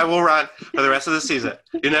as I will run for the rest of the season.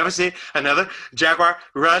 You'll never see another Jaguar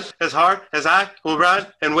run as hard as I will run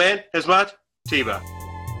and win as much. Tebow.